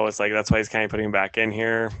 So it's like that's why he's kind of putting him back in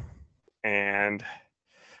here. And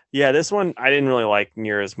yeah, this one I didn't really like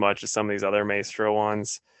near as much as some of these other Maestro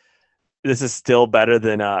ones. This is still better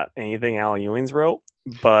than anything Al Ewing's wrote,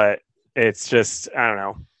 but it's just, I don't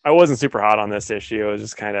know. I wasn't super hot on this issue. It was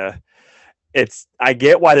just kind of, I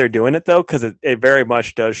get why they're doing it though, because it very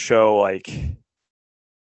much does show like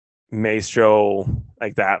Maestro,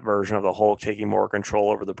 like that version of the Hulk taking more control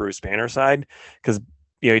over the Bruce Banner side. Because,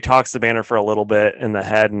 he talks to Banner for a little bit in the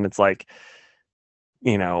head, and it's like,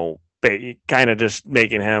 kind of just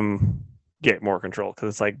making him get more control, because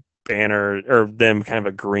it's like Banner or them kind of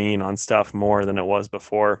agreeing on stuff more than it was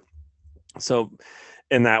before. So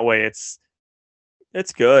in that way, it's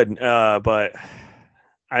good, but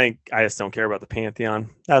I think I just don't care about the Pantheon.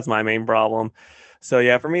 That's my main problem. So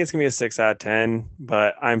yeah, for me, it's gonna be a 6 out of 10,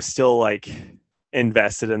 but I'm still like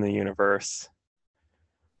invested in the universe.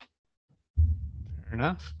 Fair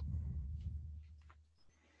enough.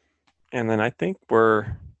 And then I think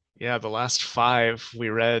we're the last 5 we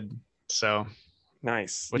read, so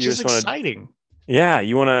nice, which is exciting.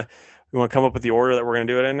 You want to come up with the order that we're gonna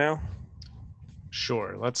do it in now?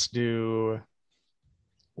 Sure, let's do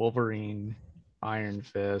Wolverine, Iron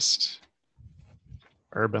Fist,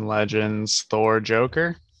 Urban Legends, Thor,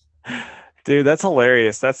 Joker. Dude, that's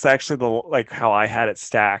hilarious. That's actually how I had it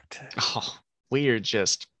stacked. Oh, we are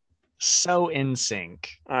just so in sync.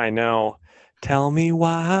 I know. Tell me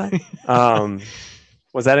why.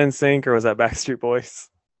 Was that In Sync or was that Backstreet Boys?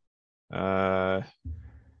 Gosh,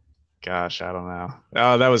 I don't know.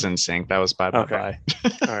 Oh, that was In Sync. That was Bye Bye Bye.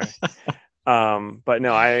 All right. But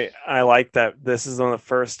no, I like that this is one of the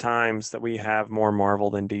first times that we have more Marvel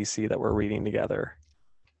than DC that we're reading together.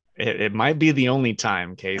 It might be the only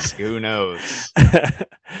time, Case. Who knows?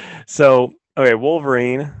 So, okay,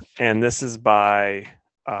 Wolverine, and this is by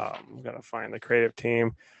I'm gonna find the creative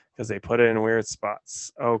team because they put it in weird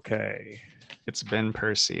spots. Okay. It's Ben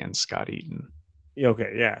Percy and Scott Eaton.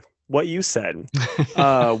 Okay, yeah. What you said.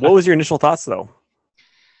 What was your initial thoughts though?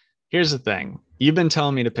 Here's the thing. You've been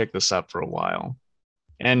telling me to pick this up for a while.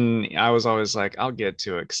 And I was always like, I'll get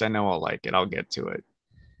to it because I know I'll like it. I'll get to it.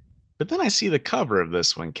 But then I see the cover of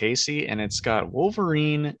this one, Casey, and it's got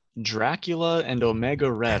Wolverine, Dracula, and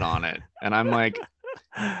Omega Red on it. And I'm like,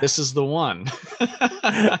 this is the one.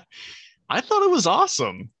 I thought it was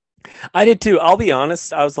awesome. I did too. I'll be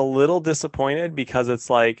honest. I was a little disappointed because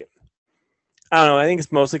it's like, I don't know. I think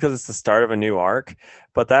it's mostly because it's the start of a new arc.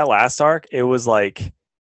 But that last arc, it was like,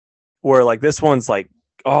 where like this one's like,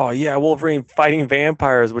 oh yeah, Wolverine fighting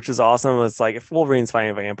vampires, which is awesome. It's like, if Wolverine's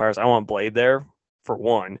fighting vampires, I want Blade there. for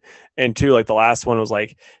one, and two, like the last one was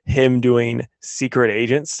like him doing secret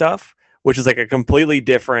agent stuff, which is like a completely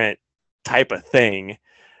different type of thing.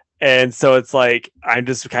 And so it's like I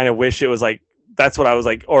just kind of wish it was like that's what I was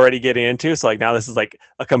like already getting into. So like now this is like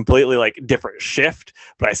a completely like different shift,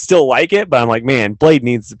 but I still like it. But I'm like, man, Blade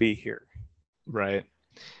needs to be here. Right.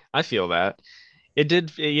 I feel that. It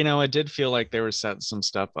did feel like they were setting some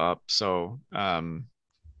stuff up. So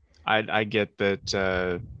I get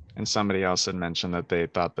that and somebody else had mentioned that they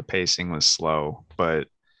thought the pacing was slow, but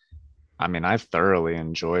I mean, I thoroughly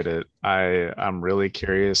enjoyed it. I'm really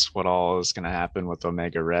curious what all is going to happen with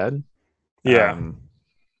Omega Red. Yeah.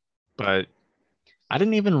 But I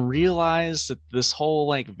didn't even realize that this whole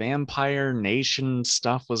like vampire nation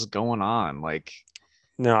stuff was going on. Like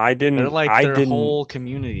No, I didn't. they're like I their didn't. whole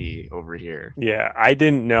community over here. Yeah, I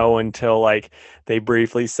didn't know until like they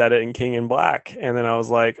briefly said it in King in Black, and then I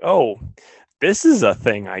was like, oh, this is a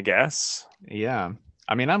thing, I guess. Yeah.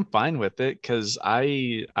 I mean, I'm fine with it because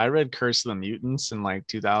I read Curse of the Mutants in like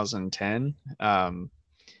 2010.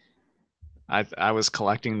 I was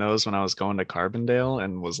collecting those when I was going to Carbondale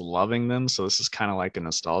and was loving them. So this is kind of like a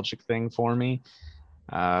nostalgic thing for me.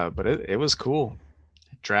 But it was cool.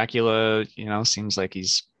 Dracula, seems like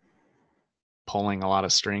he's pulling a lot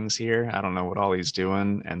of strings here. I don't know what all he's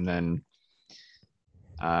doing. And then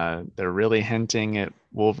they're really hinting at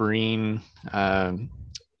Wolverine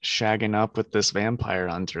shagging up with this vampire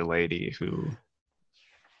hunter lady who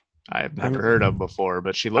I've never heard of before,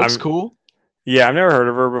 but she looks cool. Yeah, I've never heard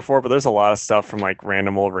of her before, but there's a lot of stuff from like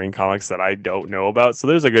random Wolverine comics that I don't know about. So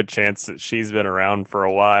there's a good chance that she's been around for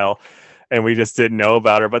a while and we just didn't know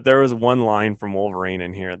about her. But there was one line from Wolverine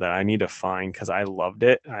in here that I need to find because I loved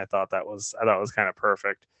it. I thought it was kind of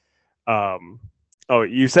perfect. Oh,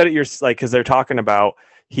 you said it, you're like, because they're talking about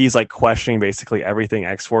he's like questioning basically everything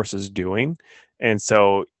X-Force is doing. And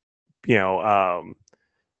so,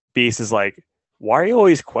 Beast is like, why are you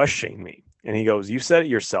always questioning me? And he goes, you said it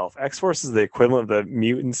yourself. X-Force is the equivalent of the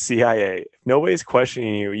mutant CIA. If nobody's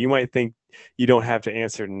questioning you, you might think you don't have to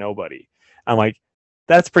answer to nobody. I'm like,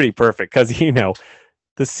 that's pretty perfect because,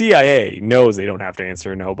 the CIA knows they don't have to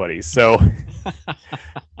answer to nobody. So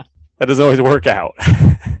that doesn't always work out.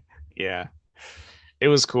 Yeah. It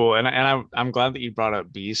was cool. And I'm glad that you brought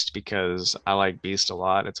up Beast because I like Beast a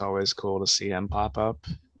lot. It's always cool to see him pop up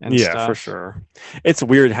and stuff. For sure. It's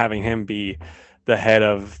weird having him be the head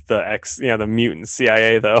of the mutant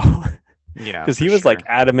CIA though. Yeah. Because he was like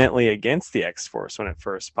adamantly against the X-Force when it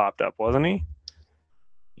first popped up, wasn't he?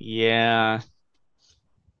 Yeah.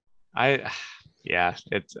 I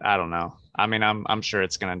don't know. I mean, I'm sure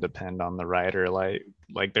it's gonna depend on the writer.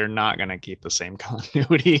 Like they're not gonna keep the same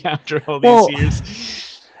continuity after all these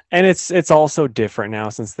years. And it's also different now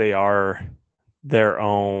since they are their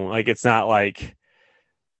own. Like it's not like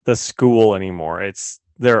the school anymore. It's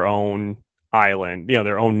their own island,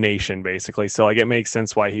 their own nation basically. So like it makes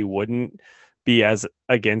sense why he wouldn't be as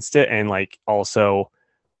against it. And like also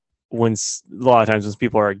when a lot of times when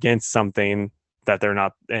people are against something that they're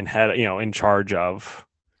not in charge of,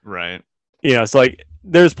 right? So like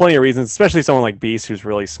there's plenty of reasons, especially someone like Beast who's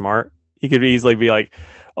really smart. He could easily be like,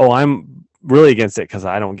 oh, I'm really against it because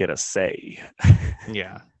I don't get a say.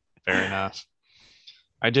 Yeah, fair enough.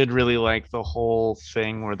 I did really like the whole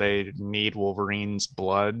thing where they need Wolverine's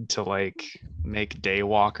blood to like make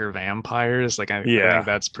Daywalker vampires. Like I think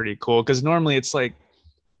that's pretty cool because normally it's like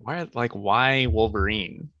why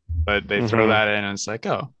Wolverine? But they throw that in and it's like,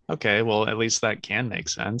 oh, okay, well at least that can make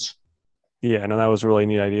sense. Yeah, no, that was a really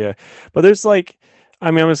neat idea. But there's like,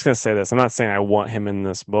 I mean, I'm just gonna say this. I'm not saying I want him in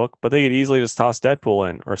this book, but they could easily just toss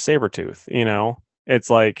Deadpool in or Sabretooth, It's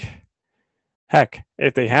like, heck,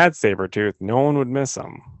 if they had Sabretooth, no one would miss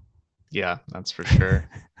him. Yeah, that's for sure.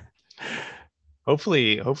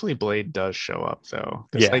 Hopefully Blade does show up though.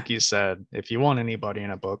 Because like you said, if you want anybody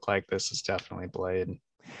in a book like this, it's definitely Blade.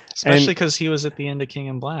 Especially because he was at the end of King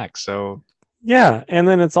in Black. So yeah, and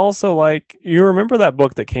then it's also like you remember that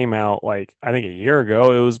book that came out like I think a year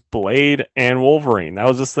ago. It was Blade and Wolverine. That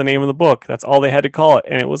was just the name of the book. That's all they had to call it,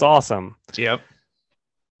 and it was awesome. Yep.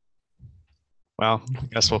 Well, I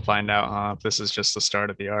guess we'll find out, huh? If this is just the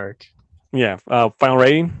start of the arc. Yeah. Final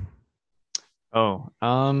rating? Oh,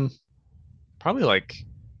 probably like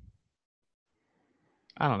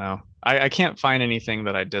I don't know. I can't find anything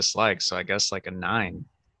that I dislike, so I guess like a 9.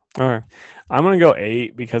 All right. I'm gonna go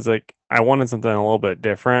 8 because like I wanted something a little bit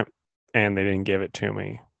different and they didn't give it to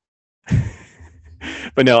me.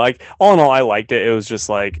 But no, like all in all, I liked it. It was just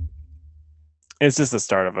like it's just the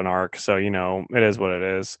start of an arc, so it is what it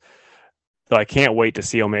is. So I can't wait to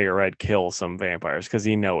see Omega Red kill some vampires because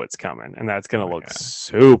it's coming, and that's gonna look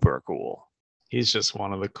super cool. He's just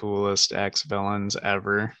one of the coolest ex-villains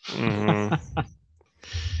ever. Hmm.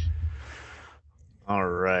 All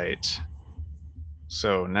right.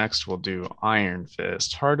 So next we'll do Iron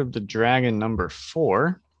Fist, Heart of the Dragon number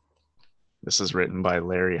 4. This is written by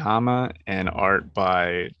Larry Hama and art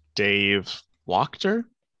by Dave Wachter.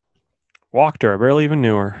 Walked her. I barely even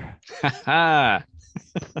knew her.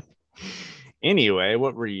 Anyway,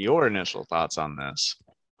 what were your initial thoughts on this?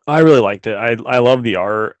 I really liked it. I love the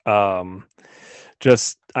art.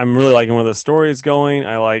 Just I'm really liking where the story is going.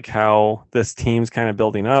 I like how this team's kind of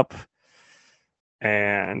building up,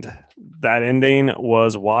 and that ending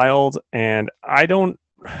was wild. And I don't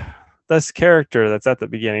this character that's at the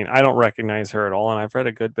beginning, I don't recognize her at all. And I've read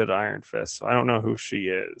a good bit of Iron Fist, so I don't know who she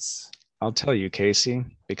is. I'll tell you, Casey,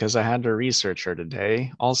 because I had to research her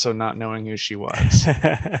today, also not knowing who she was.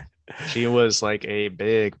 She was like a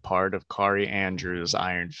big part of Kari Andrews'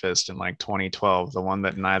 Iron Fist in like 2012, the one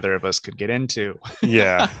that neither of us could get into.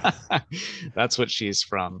 Yeah. That's what she's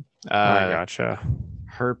from. I gotcha.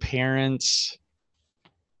 Her parents,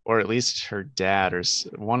 or at least her dad, or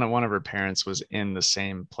one of her parents was in the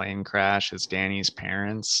same plane crash as Danny's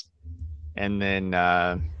parents. And then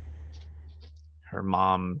her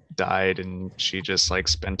mom died and she just like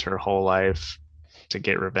spent her whole life to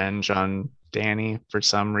get revenge on Danny for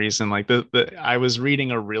some reason. Like I was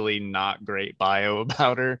reading a really not great bio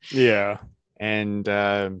about her. Yeah. And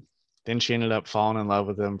then she ended up falling in love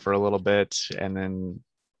with him for a little bit and then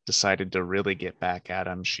decided to really get back at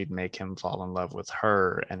him. She'd make him fall in love with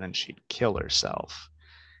her and then she'd kill herself.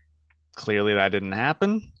 Clearly that didn't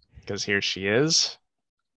happen because here she is.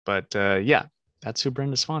 But yeah, that's who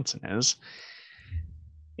Brenda Swanson is.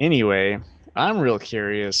 Anyway, I'm real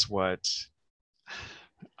curious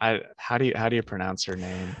how do you pronounce her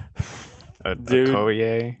name?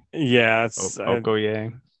 Okoye? Yeah, it's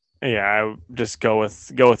Okoye. Yeah, I just go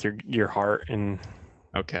with your heart. And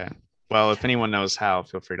okay. Well, if anyone knows how,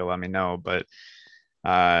 feel free to let me know. But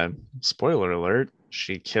spoiler alert,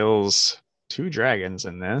 she kills 2 dragons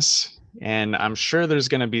in this. And I'm sure there's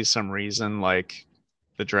going to be some reason like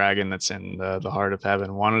the dragon that's in the heart of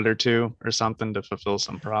heaven wanted her to or something to fulfill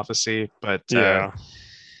some prophecy. But yeah.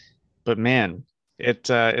 But man, it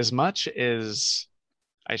as much as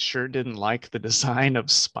I sure didn't like the design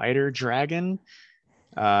of Spider Dragon,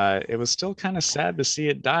 it was still kind of sad to see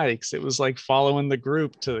it die because it was like following the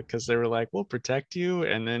group because they were like, we'll protect you.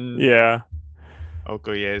 And then Yeah.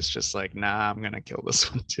 Okoye is just like, nah, I'm gonna kill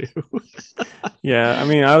this one too. Yeah, I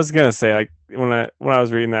mean, I was gonna say, like, when I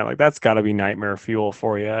was reading that, like, that's got to be nightmare fuel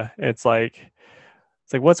for you. It's like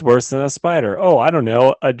what's worse than a spider? Oh, I don't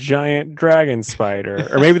know, a giant dragon spider,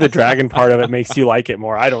 or maybe the dragon part of it makes you like it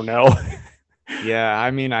more. I don't know. Yeah,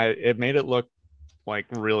 I mean, it made it look like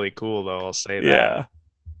really cool though. I'll say that. Yeah.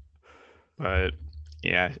 But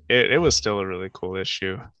yeah, it was still a really cool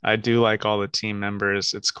issue. I do like all the team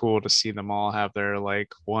members. It's cool to see them all have their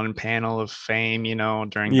like one panel of fame,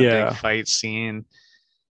 during the big fight scene.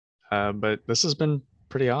 But this has been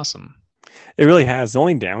pretty awesome. It really has. The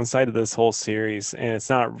only downside of this whole series, and it's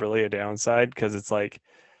not really a downside because it's like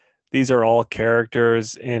these are all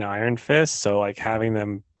characters in Iron Fist, so like having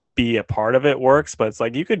them be a part of it works, but it's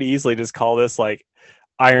like you could easily just call this like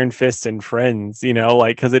Iron Fist and Friends,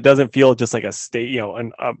 like, because it doesn't feel just like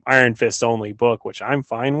an Iron Fist only book, which I'm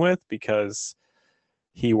fine with because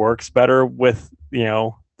he works better with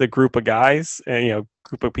the group of guys and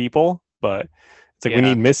group of people. But it's like we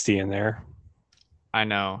need Misty in there. I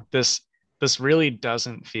know this really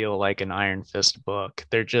doesn't feel like an Iron Fist book.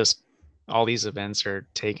 They're just all these events are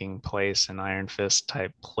taking place in Iron Fist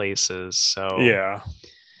type places. So yeah,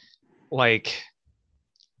 like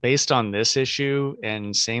based on this issue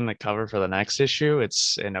and seeing the cover for the next issue,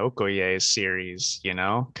 it's an Okoye series,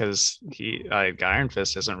 because Iron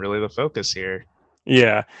Fist isn't really the focus here.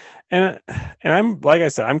 Yeah, and I'm like I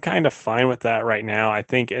said, I'm kind of fine with that right now. I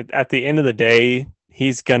think at the end of the day,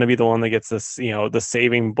 he's gonna be the one that gets this, the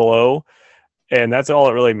saving blow, and that's all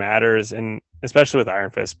that really matters. And especially with Iron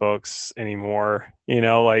Fist books anymore,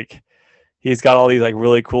 like he's got all these like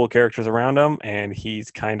really cool characters around him, and he's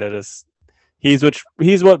kind of just he's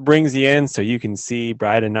what brings you in, so you can see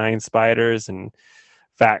Bride of Nine Spiders and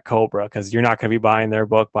Fat Cobra, because you're not going to be buying their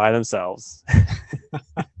book by themselves.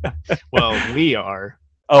 Well, we are.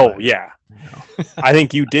 Oh yeah, I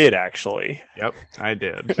think you did actually. Yep, I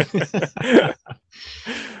did.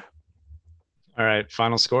 All right,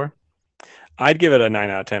 final score. I'd give it a 9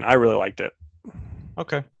 out of 10. I really liked it.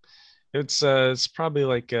 Okay. It's probably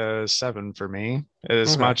like a 7 for me.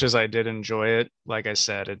 As much as I did enjoy it, like I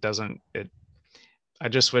said, I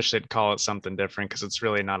just wish they'd call it something different because it's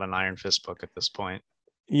really not an Iron Fist book at this point.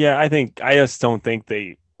 Yeah, I just don't think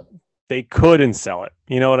they they couldn't sell it.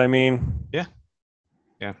 You know what I mean? Yeah.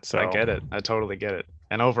 Yeah. So I get it. I totally get it.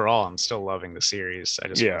 And overall, I'm still loving the series. I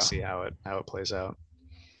just want yeah. to see how it plays out.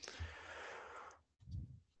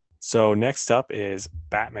 So next up is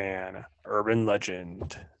Batman Urban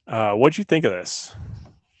Legend. What'd you think of this?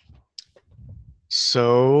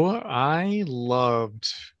 So I loved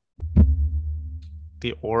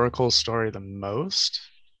the Oracle story the most,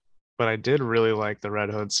 but I did really like the Red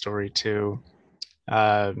Hood story too.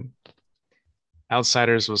 Um,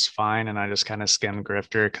 Outsiders was fine, and I just kind of skimmed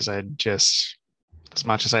Grifter because I just, as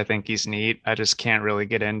much as I think he's neat, I just can't really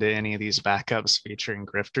get into any of these backups featuring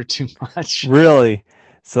Grifter too much. Really?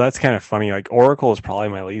 So that's kind of funny. Like Oracle is probably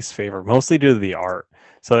my least favorite, mostly due to the art.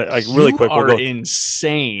 So like really You quick, are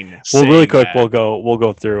insane. Saying that. we'll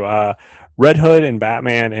go through Red Hood and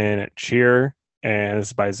Batman and Cheer, and this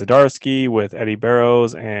is by Zdarsky with Eddie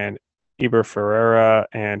Barrows and Eber Ferreira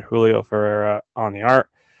and Julio Ferreira on the art.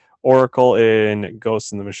 Oracle in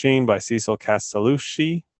Ghost in the Machine by Cecil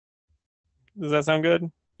Castellucci. Does that sound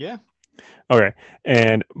good? Yeah. Okay.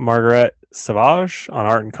 And Margaret Savage on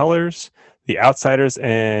art and colors. The Outsiders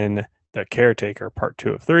and The Caretaker, Part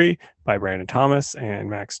 2 of 3 by Brandon Thomas and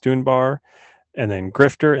Max Dunbar. And then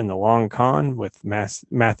Grifter in The Long Con with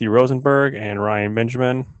Matthew Rosenberg and Ryan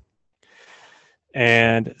Benjamin.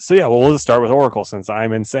 And so, yeah, well, we'll just start with Oracle since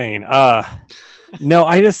I'm insane. No,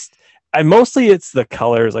 I mostly it's the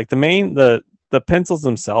colors. Like the pencils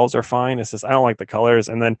themselves are fine. It's just I don't like the colors.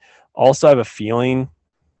 And then also I have a feeling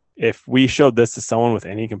if we showed this to someone with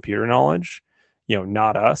any computer knowledge,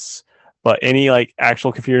 not us, but any like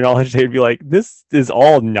actual computer knowledge, they'd be like, this is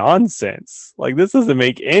all nonsense. Like this doesn't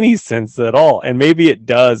make any sense at all. And maybe it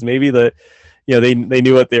does. Maybe they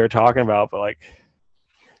knew what they were talking about, but like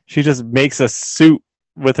she just makes a suit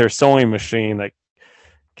with her sewing machine that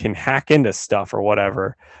can hack into stuff or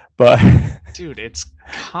whatever. But dude, it's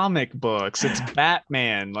comic books. It's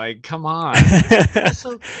Batman. Like, come on.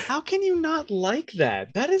 Also, how can you not like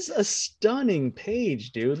that? That is a stunning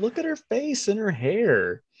page, dude. Look at her face and her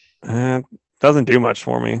hair. Doesn't do much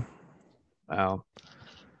for me. Well,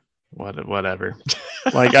 whatever.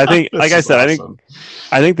 Like I think, like I said, awesome.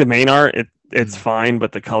 I think the main art it's fine,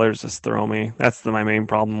 but the colors just throw me. That's my main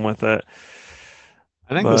problem with it.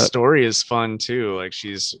 I think the story is fun too. Like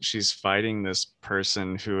she's fighting this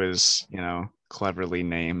person who is, cleverly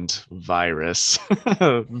named Virus,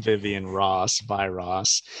 Vivian Ross,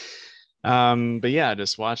 Viros. But yeah,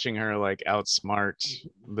 just watching her like outsmart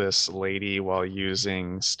this lady while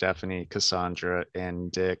using Stephanie, Cassandra,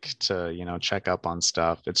 and Dick to, check up on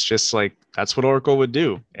stuff. It's just like that's what Oracle would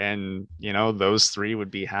do. And, those three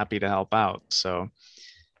would be happy to help out. So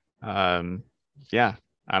yeah.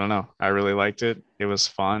 I don't know. I really liked it. It was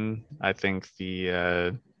fun. I think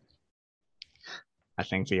the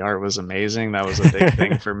art was amazing. That was a big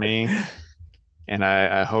thing for me. And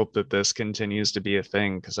I hope that this continues to be a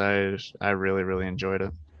thing because I really, really enjoyed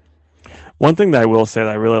it. One thing that I will say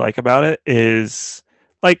that I really like about it is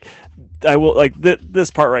like I will like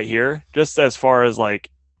this part right here, just as far as like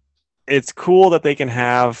it's cool that they can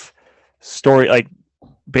have story like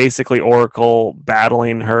basically Oracle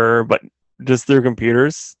battling her, but just through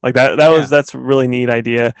computers like that's a really neat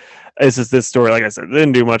idea. It's just this story, like I said,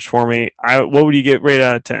 didn't do much for me. What would you get rated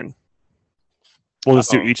out of 10? We'll just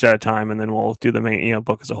do each at a time and then we'll do the main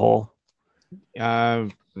book as a whole.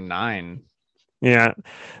 9. Yeah,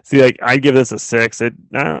 see, like I'd give this a 6. It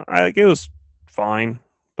was fine,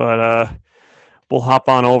 but we'll hop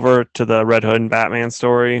on over to the Red Hood and Batman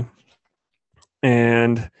story.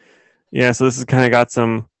 And yeah, so this has kind of got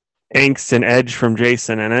some angst and edge from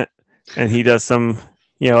Jason in it. And he does some,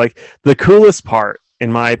 like the coolest part,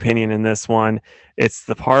 in my opinion, in this one, it's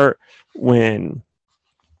the part when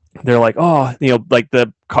they're like, oh, like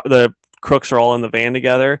the crooks are all in the van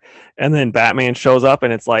together. And then Batman shows up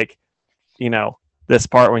and it's like, this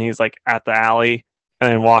part when he's like at the alley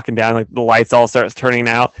and then walking down, like the lights all starts turning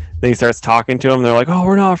out. Then he starts talking to them. They're like, oh,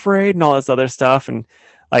 we're not afraid and all this other stuff. And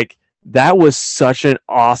like, that was such an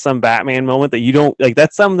awesome Batman moment that you don't like.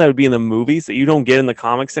 That's something that would be in the movies that you don't get in the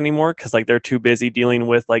comics anymore because like they're too busy dealing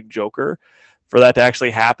with like Joker for that to actually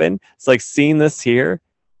happen. It's like seeing this here,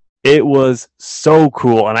 it was so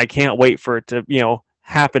cool, and I can't wait for it to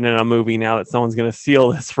happen in a movie now that someone's gonna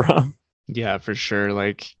steal this from. Yeah, for sure.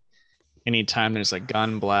 Like anytime there's a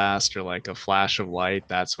gun blast or like a flash of light,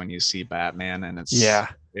 that's when you see Batman, and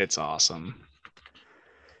it's awesome.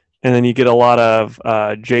 And then you get a lot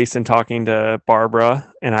of Jason talking to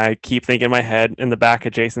Barbara. And I keep thinking in my head, in the back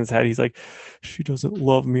of Jason's head, he's like, she doesn't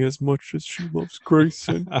love me as much as she loves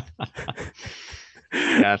Grayson.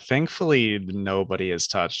 Yeah, thankfully, nobody has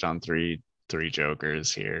touched on three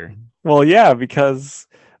Jokers here. Well, yeah, because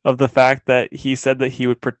of the fact that he said that he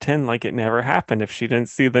would pretend like it never happened if she didn't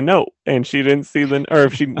see the note and she didn't see the, or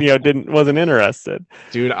if she, didn't, wasn't interested.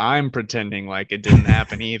 Dude, I'm pretending like it didn't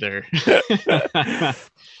happen either.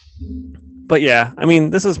 But yeah, I mean,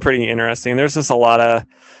 this is pretty interesting. There's just a lot of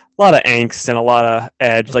angst and a lot of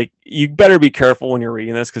edge. Like, you better be careful when you're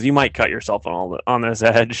reading this because you might cut yourself on this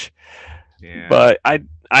edge. Yeah. But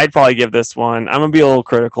I'd probably give this one. I'm gonna be a little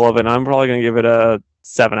critical of it. And I'm probably gonna give it a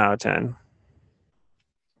 7 out of 10.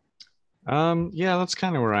 Yeah, that's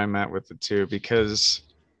kind of where I'm at with it too, because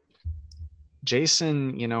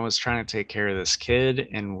Jason, is trying to take care of this kid,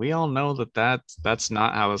 and we all know that's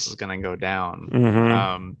not how this is gonna go down.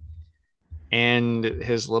 Mm-hmm. And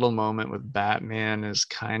his little moment with Batman is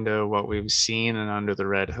kind of what we've seen in Under the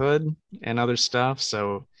Red Hood and other stuff.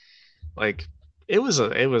 So, like, it was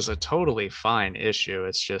a totally fine issue.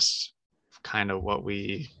 It's just kind of what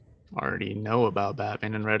we already know about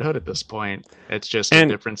Batman and Red Hood at this point. It's just a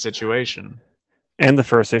different situation. And the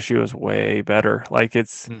first issue is way better. Like,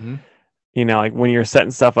 it's like when you're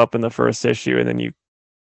setting stuff up in the first issue and then you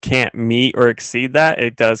can't meet or exceed that,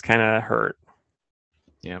 it does kind of hurt.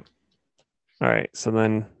 Yep. All right. So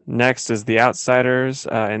then next is The Outsiders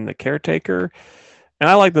and The Caretaker. And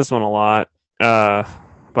I like this one a lot. But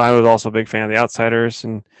I was also a big fan of The Outsiders.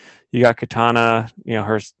 And you got Katana,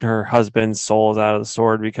 her husband's soul is out of the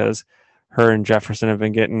sword because her and Jefferson have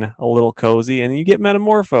been getting a little cozy. And you get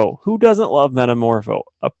Metamorpho. Who doesn't love Metamorpho?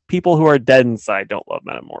 People who are dead inside don't love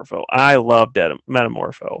Metamorpho. I love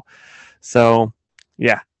Metamorpho. So,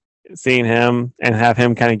 yeah, seeing him and have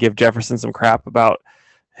him kind of give Jefferson some crap about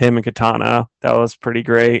him and Katana, that was pretty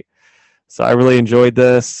great. So I really enjoyed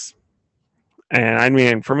this. And I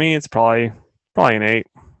mean, for me, it's probably an 8.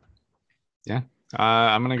 Yeah.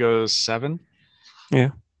 I'm gonna go 7.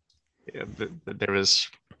 Yeah.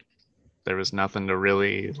 There was nothing to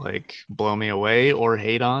really like blow me away or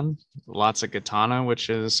hate on. Lots of Katana, which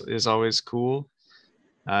is always cool.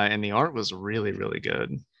 And the art was really, really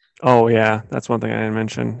good. Oh yeah, that's one thing I didn't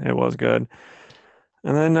mention. It was good.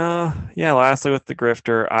 And then lastly with the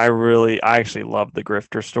Grifter, I actually loved the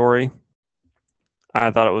Grifter story. I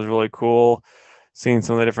thought it was really cool seeing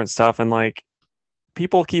some of the different stuff, and like,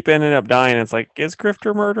 people keep ending up dying. It's like, is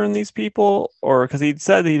Grifter murdering these people? Or because he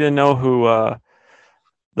said he didn't know who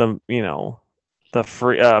the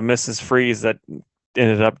Mrs. Freeze that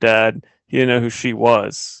ended up dead. He didn't know who she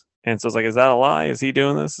was. And so it's like, is that a lie? Is he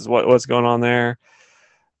doing this? Is what's going on there?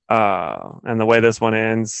 And the way this one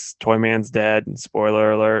ends, Toyman's dead.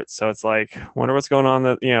 Spoiler alert. So it's like, wonder what's going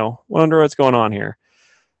on. Wonder what's going on here.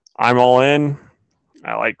 I'm all in.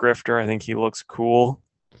 I like Grifter. I think he looks cool,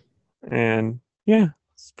 and yeah,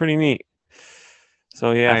 it's pretty neat.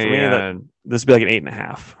 So yeah, for me, this would be like an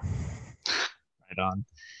 8.5. Right on.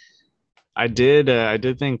 I did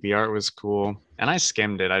think the art was cool, and I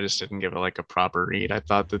skimmed it. I just didn't give it like a proper read. I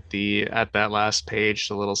thought that at that last page,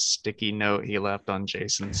 the little sticky note he left on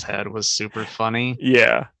Jason's head was super funny.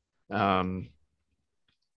 Yeah. I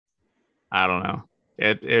don't know.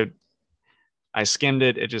 I skimmed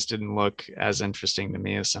it. It just didn't look as interesting to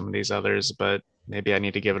me as some of these others, but maybe I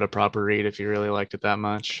need to give it a proper read if you really liked it that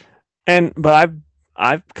much. But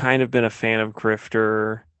I've kind of been a fan of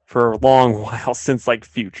Grifter for a long while, since like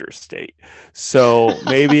Future State. So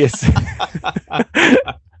maybe it's a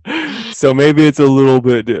little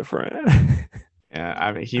bit different. Yeah,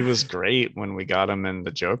 I mean, he was great when we got him in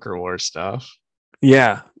the Joker War stuff.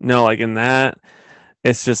 Yeah, no, like in that,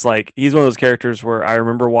 it's just like he's one of those characters where I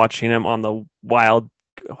remember watching him on the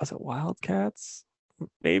Wildcats?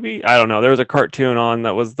 Maybe, I don't know. There was a cartoon on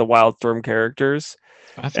that was the Wildstorm characters,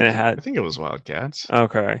 I think it was Wildcats.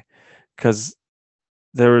 Okay, because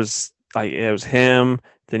there was like, it was him.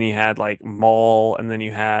 Then you had like Maul, and then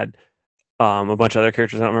you had a bunch of other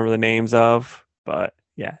characters I don't remember the names of. But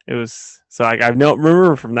yeah, it was. So I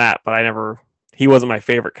remember from that, but he wasn't my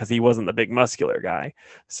favorite because he wasn't the big muscular guy,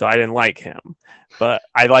 so I didn't like him. But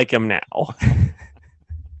I like him now.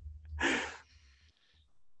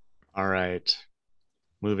 All right,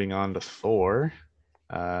 moving on to Thor.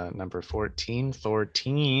 Number 14, Thor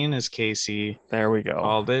Teen, as Casey there we go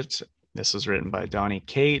called it. This was written by Donny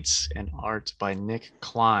Cates and art by Nick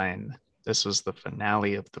Klein. This was the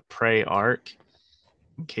finale of the Prey arc.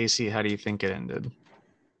 Casey, how do you think it ended?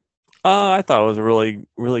 I thought it was a really,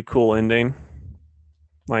 really cool ending.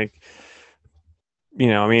 Like,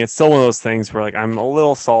 I mean, it's still one of those things where like I'm a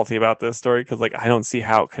little salty about this story because like I don't see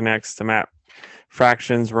how it connects to Matt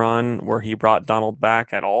Fraction's run where he brought Donald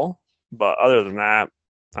back at all. But other than that,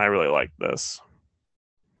 I really liked this.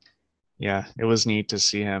 Yeah, it was neat to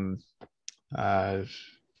see him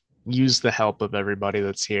use the help of everybody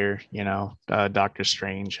that's here. Doctor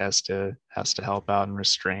Strange has to help out and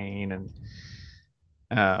restrain, and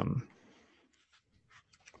um,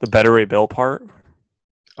 The Better Ray Bill part.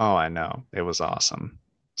 oh, I know, it was awesome,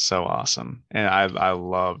 so awesome, and I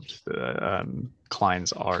loved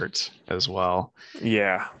Klein's art as well.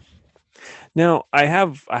 Yeah. Now I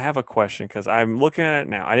have a question because I'm looking at it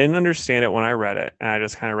now. I didn't understand it when I read it, and I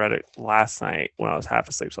just kind of read it last night when I was half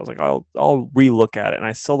asleep. So I was like, I'll relook at it, and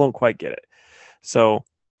I still don't quite get it. So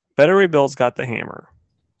Better Ray Bill's got the hammer,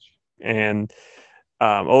 and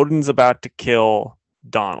Odin's about to kill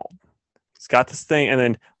Donald. He's got this thing, and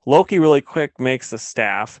then Loki really quick makes the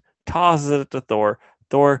staff, tosses it to Thor.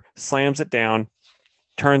 Thor slams it down,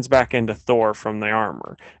 turns back into Thor from the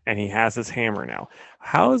armor, and he has his hammer now.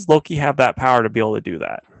 How does Loki have that power to be able to do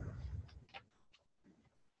that?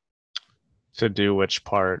 To do which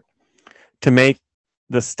part? To make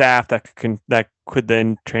the staff that could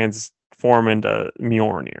then transform into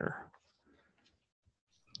Mjolnir.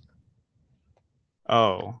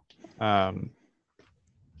 Oh, I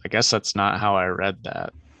guess that's not how I read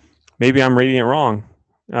that. Maybe I'm reading it wrong,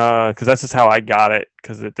 because that's just how I got it.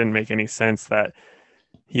 Because it didn't make any sense that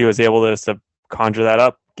he was able to just to conjure that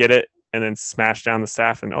up, get it, and then smash down the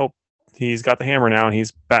staff, and oh, he's got the hammer now, and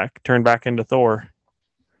he's turned back into Thor.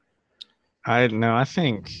 I no, I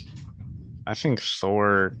think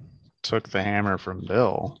Thor took the hammer from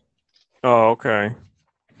Bill. Oh, okay.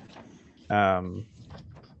 Because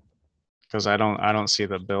I don't see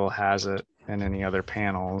that Bill has it in any other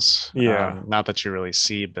panels. Yeah. Not that you really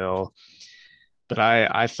see Bill, but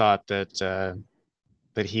I thought that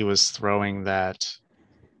he was throwing that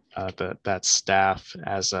that staff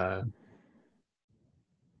as a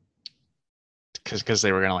because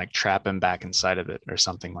they were gonna like trap him back inside of it or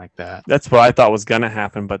something like that. That's what I thought was gonna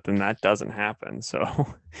happen, but then that doesn't happen. So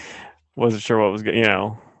wasn't sure what was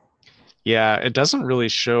going. Yeah, it doesn't really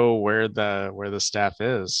show where the staff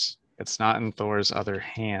is. It's not in Thor's other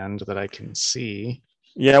hand that I can see.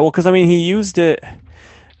 Yeah, well, because I mean, he used it.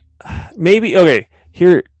 Maybe okay.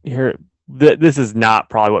 Here. This is not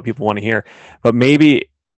probably what people want to hear, but maybe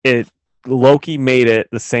it. Loki made it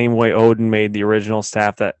the same way Odin made the original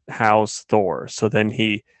staff that housed Thor. So then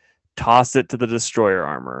he tossed it to the destroyer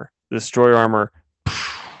armor. The destroyer armor,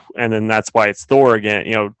 and then that's why it's Thor again.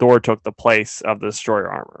 Thor took the place of the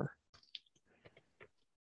destroyer armor.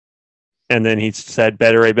 And then he said,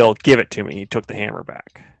 "Better Ray Bill, give it to me." He took the hammer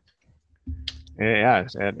back. Yeah,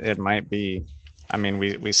 it might be. I mean,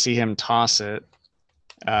 we see him toss it,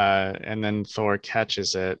 and then Thor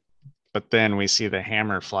catches it, but then we see the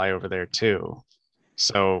hammer fly over there too.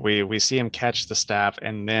 So we see him catch the staff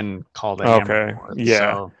and then call the hammer. Okay.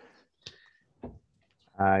 Yeah. So,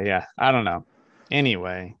 yeah, I don't know.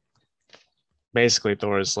 Anyway, basically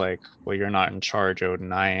Thor's like, well, you're not in charge,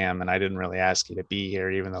 Odin. I am, and I didn't really ask you to be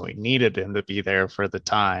here, even though we needed him to be there for the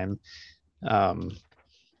time. But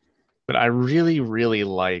I really, really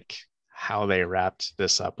like how they wrapped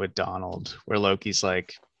this up with Donald, where Loki's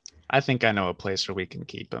like, I think I know a place where we can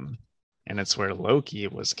keep him. And it's where Loki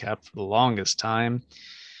was kept for the longest time,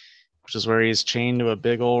 which is where he's chained to a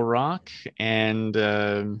big old rock, and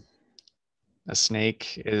a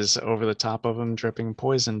snake is over the top of him, dripping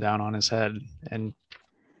poison down on his head. And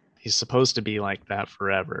he's supposed to be like that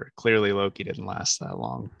forever. Clearly, Loki didn't last that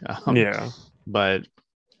long. Yeah. But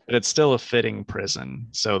it's still a fitting prison.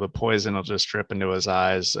 So the poison will just drip into his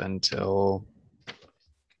eyes until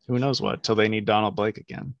who knows what, till they need Donald Blake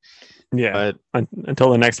again. Yeah. But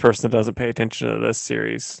until the next person that doesn't pay attention to this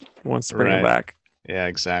series wants to bring him back. Yeah,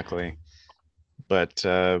 exactly. But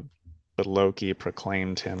Loki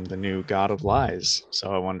proclaimed him the new god of lies.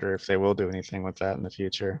 So I wonder if they will do anything with that in the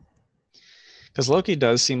future. Because Loki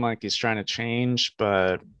does seem like he's trying to change,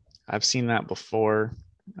 but I've seen that before,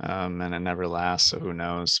 and it never lasts, so who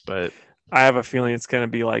knows? But I have a feeling it's going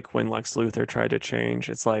to be like when Lex Luthor tried to change.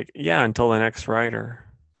 It's like, yeah, until the next writer.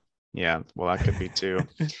 Yeah, well, that could be too.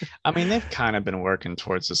 I mean, they've kind of been working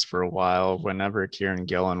towards this for a while. Whenever Kieran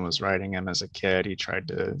Gillen was writing him as a kid, he tried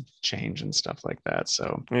to change and stuff like that.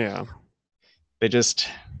 So yeah, the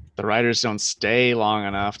writers don't stay long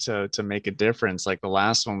enough to make a difference. Like the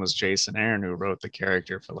last one was Jason Aaron, who wrote the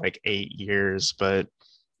character for like 8 years, but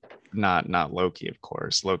not Loki, of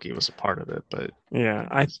course. Loki was a part of it, but yeah,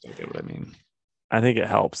 I get what I mean. I think it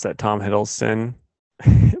helps that Tom Hiddleston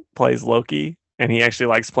plays Loki. And he actually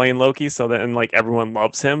likes playing Loki, so then like everyone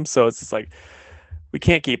loves him. So it's just like we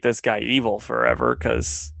can't keep this guy evil forever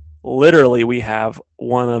because literally we have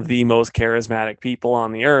one of the most charismatic people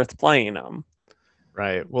on the earth playing him.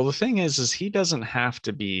 Right. Well, the thing is he doesn't have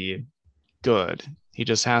to be good. He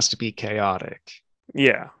just has to be chaotic.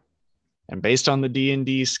 Yeah. And based on the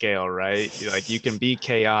D&D scale, right? Like you can be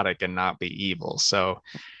chaotic and not be evil. So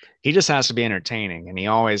he just has to be entertaining, and he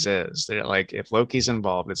always is. Like if Loki's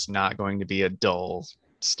involved, it's not going to be a dull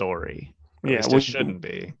story. At least it shouldn't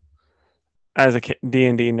be. As a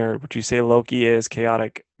D&D nerd, would you say Loki is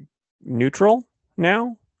chaotic neutral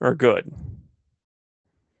now or good?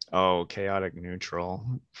 Oh, chaotic neutral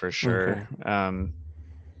for sure. Okay.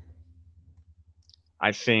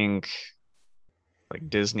 I think like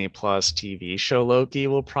Disney Plus TV show Loki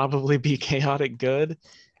will probably be chaotic good,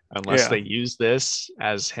 unless they use this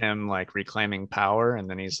as him like reclaiming power, and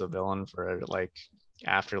then he's the villain for like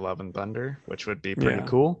After Love and Thunder, which would be pretty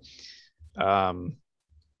cool.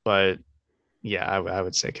 But yeah, I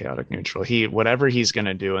would say chaotic neutral. Whatever he's going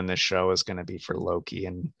to do in this show is going to be for Loki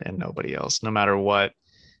and nobody else, no matter what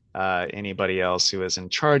anybody else who is in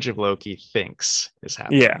charge of Loki thinks is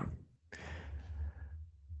happening. Yeah.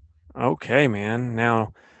 Okay, man.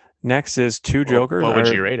 Now, next is Two Jokers. What would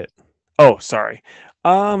you rate it? Oh, sorry.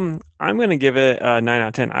 I'm going to give it a 9 out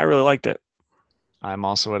of 10. I really liked it. I'm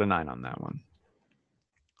also at a 9 on that one.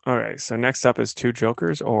 All right. So next up is Two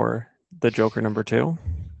Jokers, or The Joker number 2.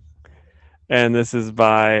 And this is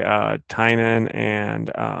by Tynan and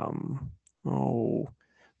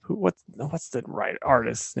what's the right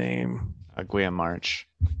artist's name? Guillaume March.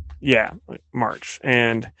 Yeah, March.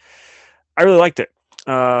 And I really liked it.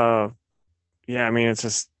 Yeah, I mean, it's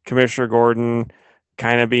just Commissioner Gordon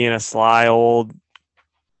kind of being a sly old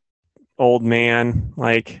man.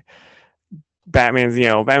 Like Batman's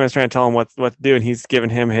trying to tell him what to do, and he's giving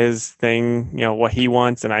him his thing, what he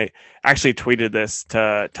wants. And I actually tweeted this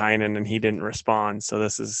to Tynan, and he didn't respond. So I'm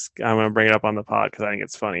going to bring it up on the pod because I think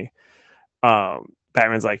it's funny.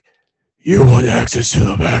 Batman's like, "You want access to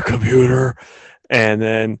the Bat computer?" And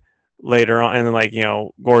then later on, and then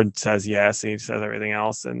Gordon says yes, and he says everything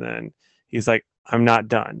else, and then he's like, "I'm not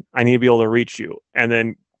done. I need to be able to reach you." And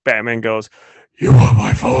then Batman goes, "You want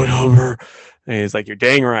my phone number?" And he's like, "You're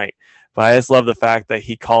dang right." But I just love the fact that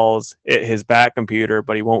he calls it his Bat computer,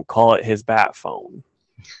 but he won't call it his Bat phone.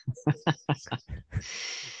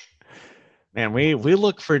 Man, we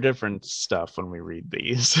look for different stuff when we read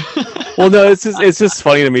these. Well, no, it's just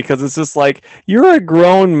funny to me because it's just like, you're a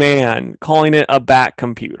grown man calling it a Bat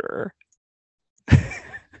computer.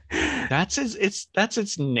 That's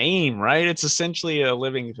its name, right? It's essentially a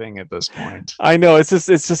living thing at this point. I know, it's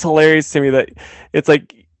just hilarious to me that it's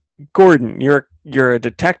like, Gordon, you're a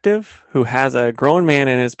detective who has a grown man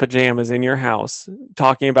in his pajamas in your house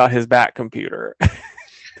talking about his Bat computer.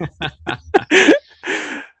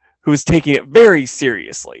 Who's taking it very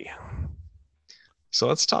seriously. So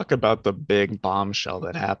let's talk about the big bombshell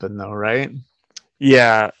that happened, though, right?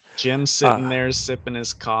 Yeah. Jim's sitting there sipping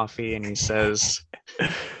his coffee, and he says,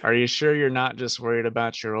 "Are you sure you're not just worried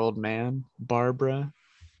about your old man, Barbara?"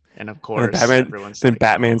 And of course,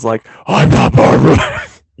 Batman's like, "I'm not Barbara."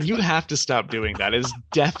 You have to stop doing that. It's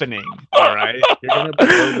deafening. All right, you're gonna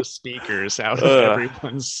blow the speakers out of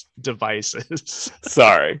everyone's devices.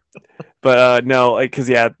 Sorry, but no, because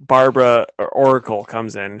Barbara or Oracle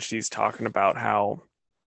comes in and she's talking about how,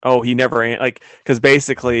 he never because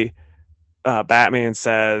basically, Batman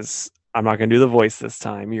says, "I'm not gonna do the voice this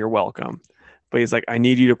time. You're welcome." But he's like, "I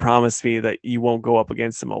need you to promise me that you won't go up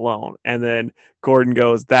against him alone." And then Gordon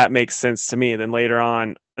goes, "That makes sense to me." And then later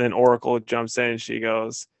on, then Oracle jumps in and she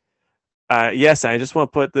goes, "Yes, I just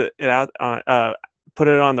want to put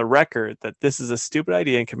it on the record that this is a stupid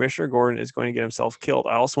idea, and Commissioner Gordon is going to get himself killed.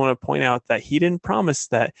 I also want to point out that he didn't promise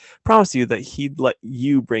you that he'd let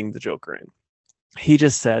you bring the Joker in. He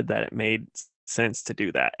just said that it made sense to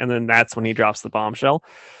do that." And then that's when he drops the bombshell,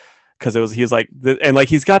 because he's like, and like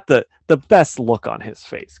he's got the best look on his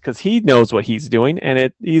face because he knows what he's doing,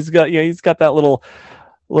 and he's got that little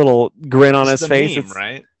grin on his face. Meme,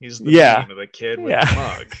 right? He's the meme of the kid with the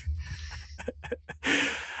mug.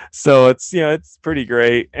 So it's pretty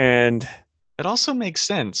great, and it also makes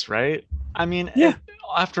sense, right? I mean,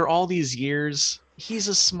 after all these years, he's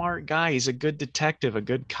a smart guy. He's a good detective, a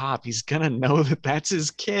good cop. He's gonna know that that's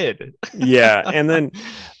his kid. Yeah, and then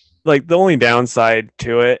like the only downside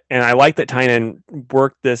to it, and I like that Tynan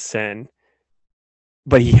worked this in,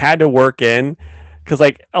 but he had to work in, because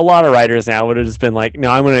like a lot of writers now would have just been like,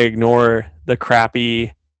 "No, I'm going to ignore the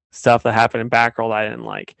crappy stuff that happened in Batgirl that I didn't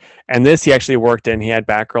like." And this he actually worked in. He had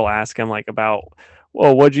Batgirl ask him like about,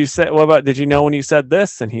 "Well, what'd you say? What about, did you know when you said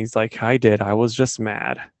this?" And he's like, "I did. I was just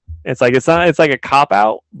mad." It's like, it's like a cop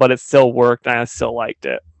out, but it still worked, and I still liked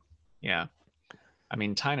it. Yeah. I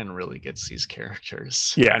mean, Tynan really gets these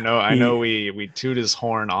characters. Yeah. I know we toot his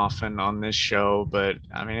horn often on this show, but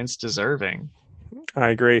I mean, it's deserving.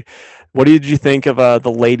 I agree. What did you think of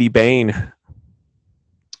the Lady Bane?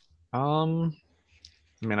 I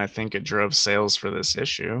mean, I think it drove sales for this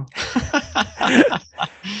issue. I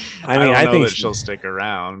I mean, don't I know think that she'll stick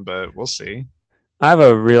around, but we'll see. I have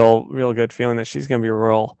a real good feeling that she's gonna be a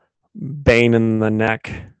real bane in the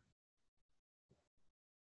neck.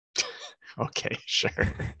 Okay, sure.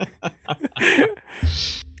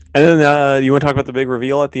 And then you want to talk about the big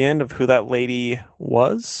reveal at the end of who that lady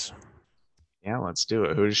was? Yeah, let's do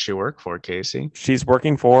it. Who does she work for, Casey? She's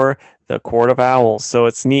working for the Court of Owls, so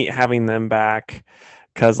it's neat having them back.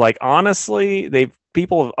 Because, like, honestly,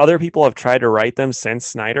 other people have tried to write them since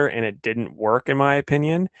Snyder, and it didn't work, in my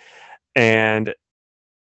opinion. And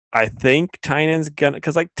I think Tynan's gonna,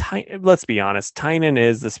 because like, let's be honest, Tynan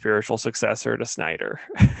is the spiritual successor to Snyder.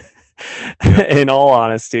 In all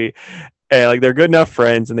honesty, and like they're good enough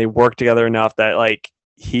friends, and they work together enough that like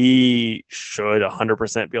he should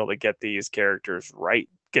 100% be able to get these characters right,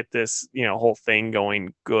 get this whole thing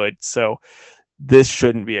going good. So this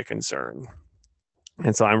shouldn't be a concern,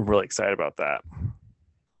 and so I'm really excited about that.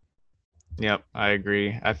 Yep, I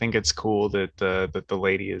agree. I think it's cool that the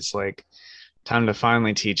lady is like, time to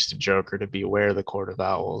finally teach the Joker to beware of the Court of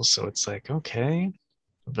Owls. So it's like, okay,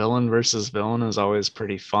 villain versus villain is always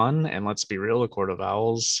pretty fun. And let's be real, the Court of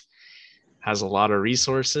Owls has a lot of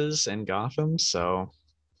resources in Gotham, so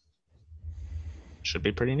should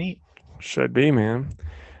be pretty neat. Should be, man.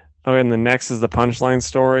 Oh, and the next is the Punchline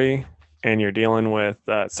story, and you're dealing with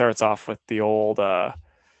it starts off with the old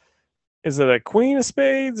is it a Queen of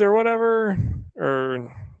Spades or whatever,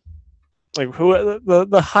 or like who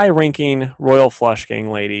the high ranking Royal Flush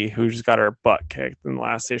Gang lady who just got her butt kicked in the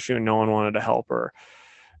last issue and no one wanted to help her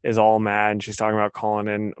is all mad, and she's talking about calling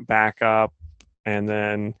in backup. And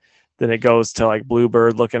then it goes to like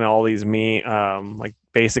Bluebird looking at all these like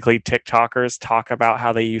basically TikTokers talk about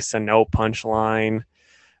how they used to know Punchline,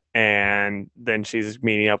 and then she's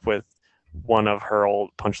meeting up with one of her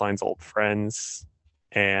old Punchline's old friends,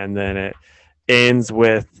 and then it ends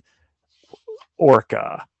with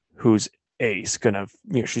Orca, who's Ace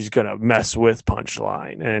she's gonna mess with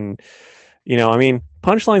Punchline. And I mean,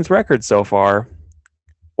 Punchline's record so far,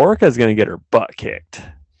 Orca's gonna get her butt kicked.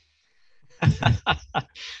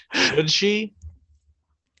 Should she?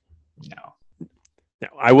 No.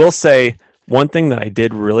 I will say one thing that I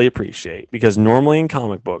did really appreciate, because normally in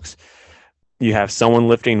comic books you have someone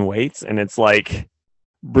lifting weights and it's like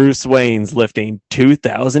Bruce Wayne's lifting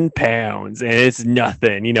 2,000 pounds and it's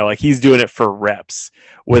nothing, like he's doing it for reps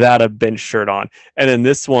without a bench shirt on. And in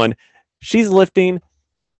this one, she's lifting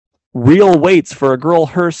real weights for a girl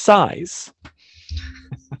her size.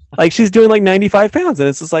 Like she's doing like 95 pounds, and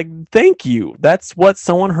it's just like, thank you. That's what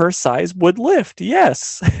someone her size would lift.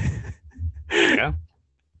 Yes. Yeah.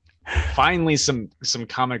 Finally, some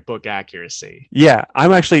comic book accuracy. Yeah,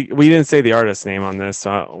 we didn't say the artist's name on this,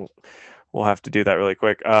 so we'll have to do that really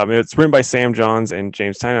quick. It's written by Sam Johns and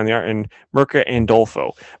James Tynion on the art, and Mirka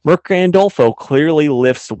Andolfo. Mirka Andolfo clearly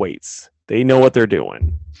lifts weights. They know what they're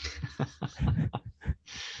doing.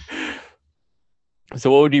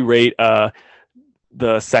 So what would you rate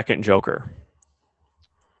the second Joker?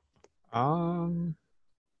 Like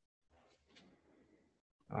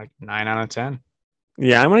 9 out of 10.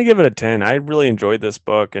 Yeah, I'm gonna give it a 10. I really enjoyed this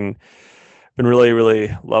book and been really,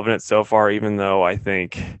 really loving it so far, even though I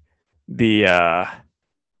think the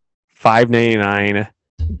 $5.99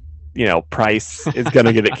 price is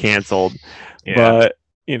gonna get it canceled. Yeah. But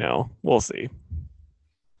we'll see.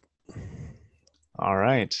 All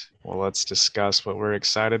right, well, let's discuss what we're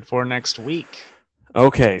excited for next week.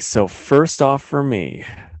 Okay, so first off for me,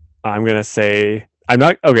 I'm gonna say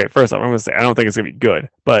first off, I'm gonna say I don't think it's gonna be good,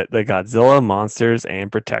 but the Godzilla Monsters and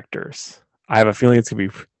Protectors, I have a feeling it's gonna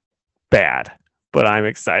be bad, but I'm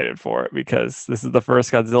excited for it because this is the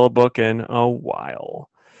first Godzilla book in a while.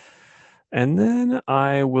 And then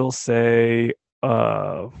I will say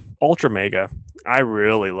Ultra Mega. I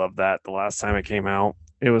really loved that the last time it came out.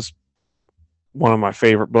 It was one of my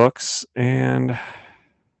favorite books. And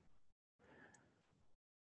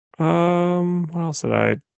what else did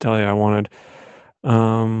I tell you I wanted?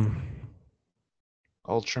 Ultraman?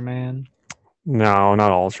 No,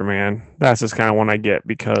 not Ultraman. That's just kind of one I get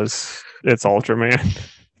because it's Ultraman.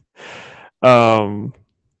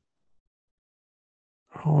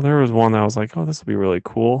 There was one that I was like, oh, this will be really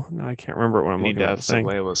cool. No, I can't remember it when I'm looking at the thing.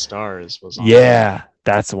 Layla Stars was on. Yeah,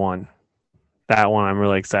 that's one. That one I'm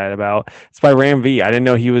really excited about. It's by Ram V. I didn't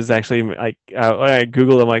know he was actually like. I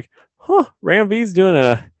googled him, like, Ram V's doing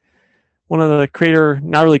one of the creator,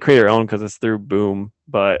 not really creator owned because it's through Boom,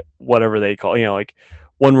 but whatever they call, like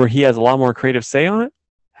one where he has a lot more creative say on it.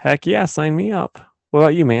 Heck yeah, sign me up. What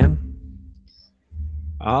about you, man?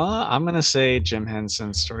 I'm gonna say Jim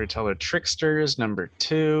Henson's Storyteller Tricksters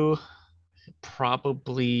 #2.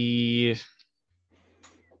 Probably,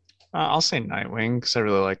 I'll say Nightwing because I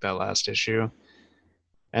really like that last issue.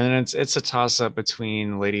 And then it's a toss up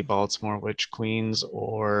between Lady Baltimore Witch Queens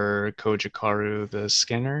or Kojikaru the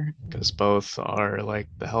Skinner, because both are like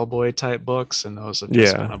the Hellboy type books, and those have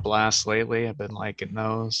just been a blast lately. I've been liking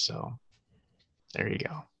those, so there you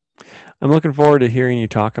go. I'm looking forward to hearing you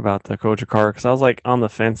talk about the Kojikaru because I was like on the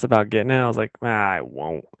fence about getting it. I was like, I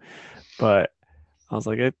won't, but I was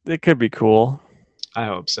like, it could be cool. I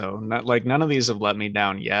hope so. None of these have let me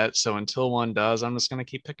down yet, so until one does, I'm just gonna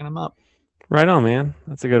keep picking them up. Right on, man.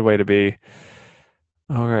 That's a good way to be.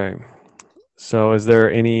 Okay. So is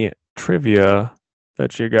there any trivia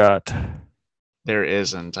that you got? There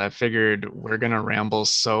isn't. I figured we're gonna ramble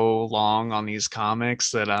so long on these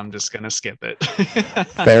comics that I'm just gonna skip it.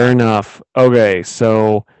 Fair enough. Okay,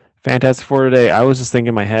 so Fantastic Four today. I was just thinking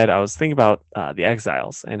in my head. I was thinking about the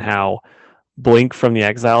Exiles and how Blink from the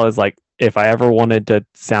Exile is like if I ever wanted to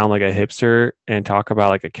sound like a hipster and talk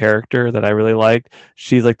about like a character that I really liked,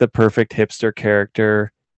 she's like the perfect hipster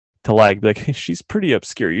character to like. Like she's pretty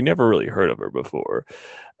obscure. You never really heard of her before.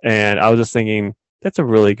 And I was just thinking that's a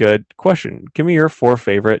really good question. Give me your 4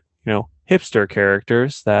 favorite, hipster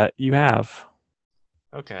characters that you have.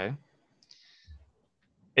 Okay.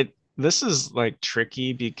 This is like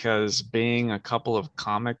tricky because being a couple of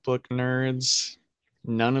comic book nerds,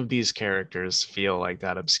 none of these characters feel like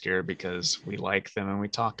that obscure because we like them and we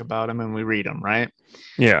talk about them and we read them, right?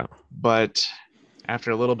 Yeah. But after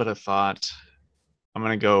a little bit of thought, I'm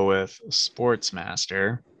going to go with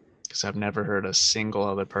Sportsmaster because I've never heard a single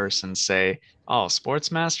other person say, "Oh,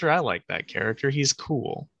 Sportsmaster, I like that character. He's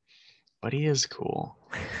cool." But he is cool.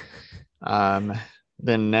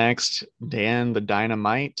 Then next, Dan the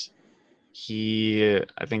Dynamite. I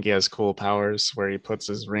think he has cool powers where he puts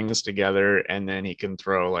his rings together and then he can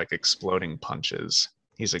throw like exploding punches.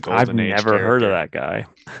 He's a Golden Age I've never character. heard of that guy.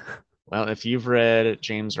 Well, if you've read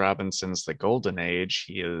James Robinson's The Golden Age,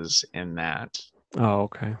 he is in that. Oh,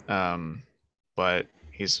 okay. But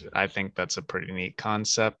I think that's a pretty neat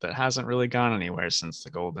concept that hasn't really gone anywhere since the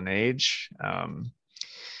Golden Age.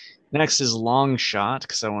 Next is Longshot,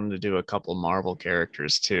 because I wanted to do a couple Marvel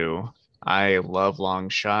characters too. I love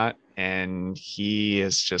Longshot, and he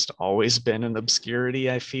has just always been in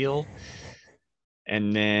obscurity, I feel.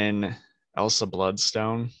 And then Elsa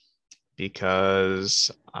Bloodstone,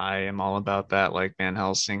 because I am all about that, like Van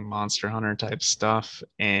Helsing, Monster Hunter type stuff.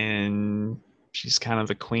 And she's kind of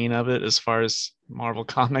the queen of it as far as Marvel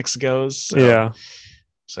Comics goes. So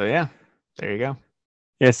yeah, there you go.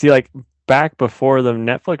 Yeah, see, like back before the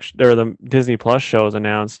Netflix or the Disney Plus show was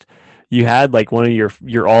announced, you had like one of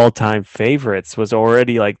your all-time favorites was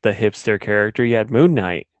already like the hipster character. You had Moon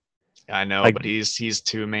Knight. I know, like, but he's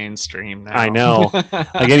too mainstream now. I know.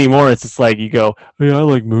 Like anymore, it's just like you go, "Yeah, I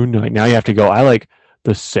like Moon Knight." Now you have to go, "I like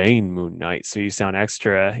the sane Moon Knight," so you sound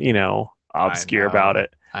extra, obscure about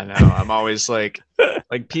it. I know. I'm always like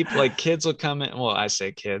people, like kids will come in. Well, I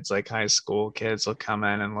say kids, like high school kids will come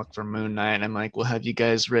in and look for Moon Knight. And I'm like, well, have you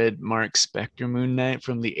guys read Mark Spector Moon Knight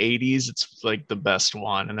from the 80s? It's like the best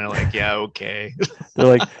one. And they're like, yeah, okay.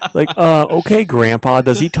 They're okay, Grandpa,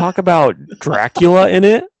 does he talk about Dracula in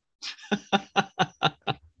it?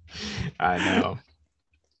 I know.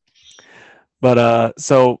 But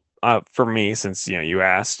for me, since you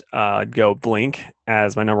asked, I'd go Blink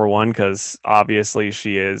as my number 1 because obviously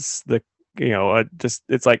she is the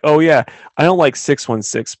it's like, oh yeah, I don't like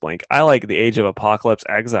 616 Blink. I like the Age of Apocalypse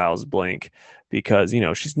Exiles Blink because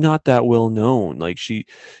she's not that well known. Like she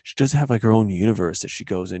does have like her own universe that she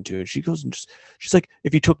goes into, and she goes and she's like,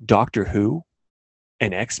 if you took Doctor Who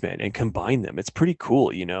and X-Men and combined them, it's pretty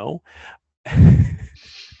cool,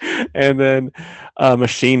 And then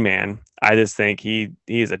Machine Man, I just think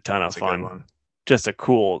he's a ton of fun. Just a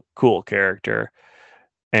cool character.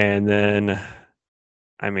 And then,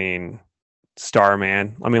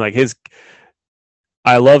 Starman.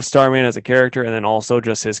 I love Starman as a character, and then also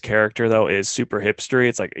just his character though is super hipstery.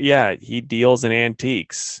 It's like, yeah, he deals in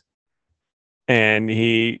antiques, and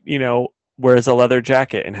he wears a leather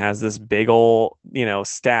jacket and has this big old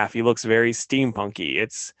staff. He looks very steampunky.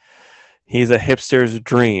 He's a hipster's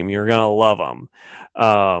dream. You're gonna love him.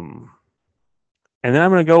 And then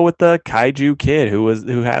I'm gonna go with the Kaiju Kid, who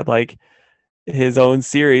had like his own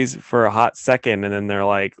series for a hot second, and then they're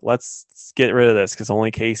like, let's get rid of this because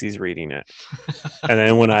only Casey's reading it. And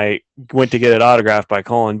then when I went to get it autographed by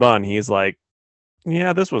Colin Bunn, he's like,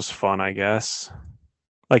 yeah, this was fun, I guess.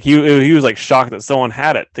 Like he was like shocked that someone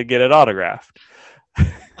had it to get it autographed.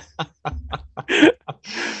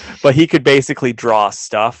 But he could basically draw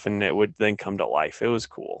stuff and it would then come to life. It was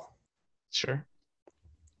cool. Sure.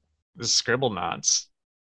 The Scribblenauts,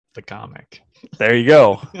 the comic. There you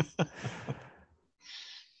go.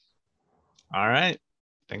 All right. I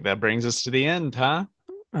think that brings us to the end, huh?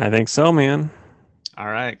 I think so, man. All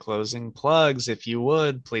right. Closing plugs. If you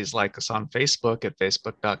would, please like us on Facebook at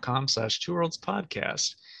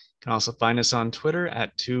facebook.com/2worldspodcast. You can also find us on Twitter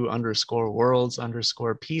at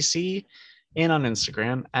 2_worlds_PC and on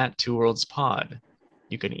Instagram at 2worldspod.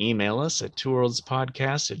 You can email us at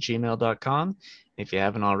 2worldspodcast@gmail.com. If you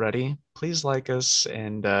haven't already, please like us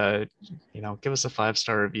and give us a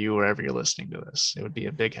 5-star review wherever you're listening to this. It would be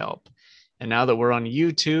a big help. And now that we're on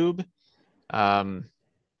YouTube, go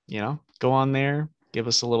on there, give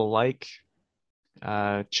us a little like,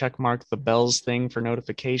 check mark the bells thing for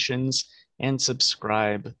notifications, and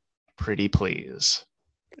subscribe, pretty please.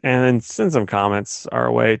 And then send some comments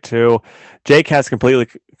our way too. Jake has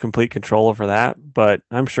complete control over that, but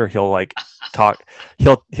I'm sure he'll talk.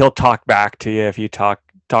 He'll talk back to you if you talk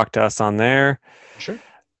to us on there. Sure.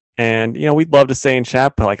 And we'd love to stay in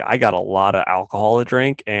chat, but I got a lot of alcohol to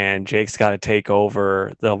drink, and Jake's got to take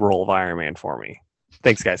over the role of Iron Man for me.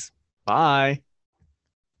 Thanks, guys. Bye.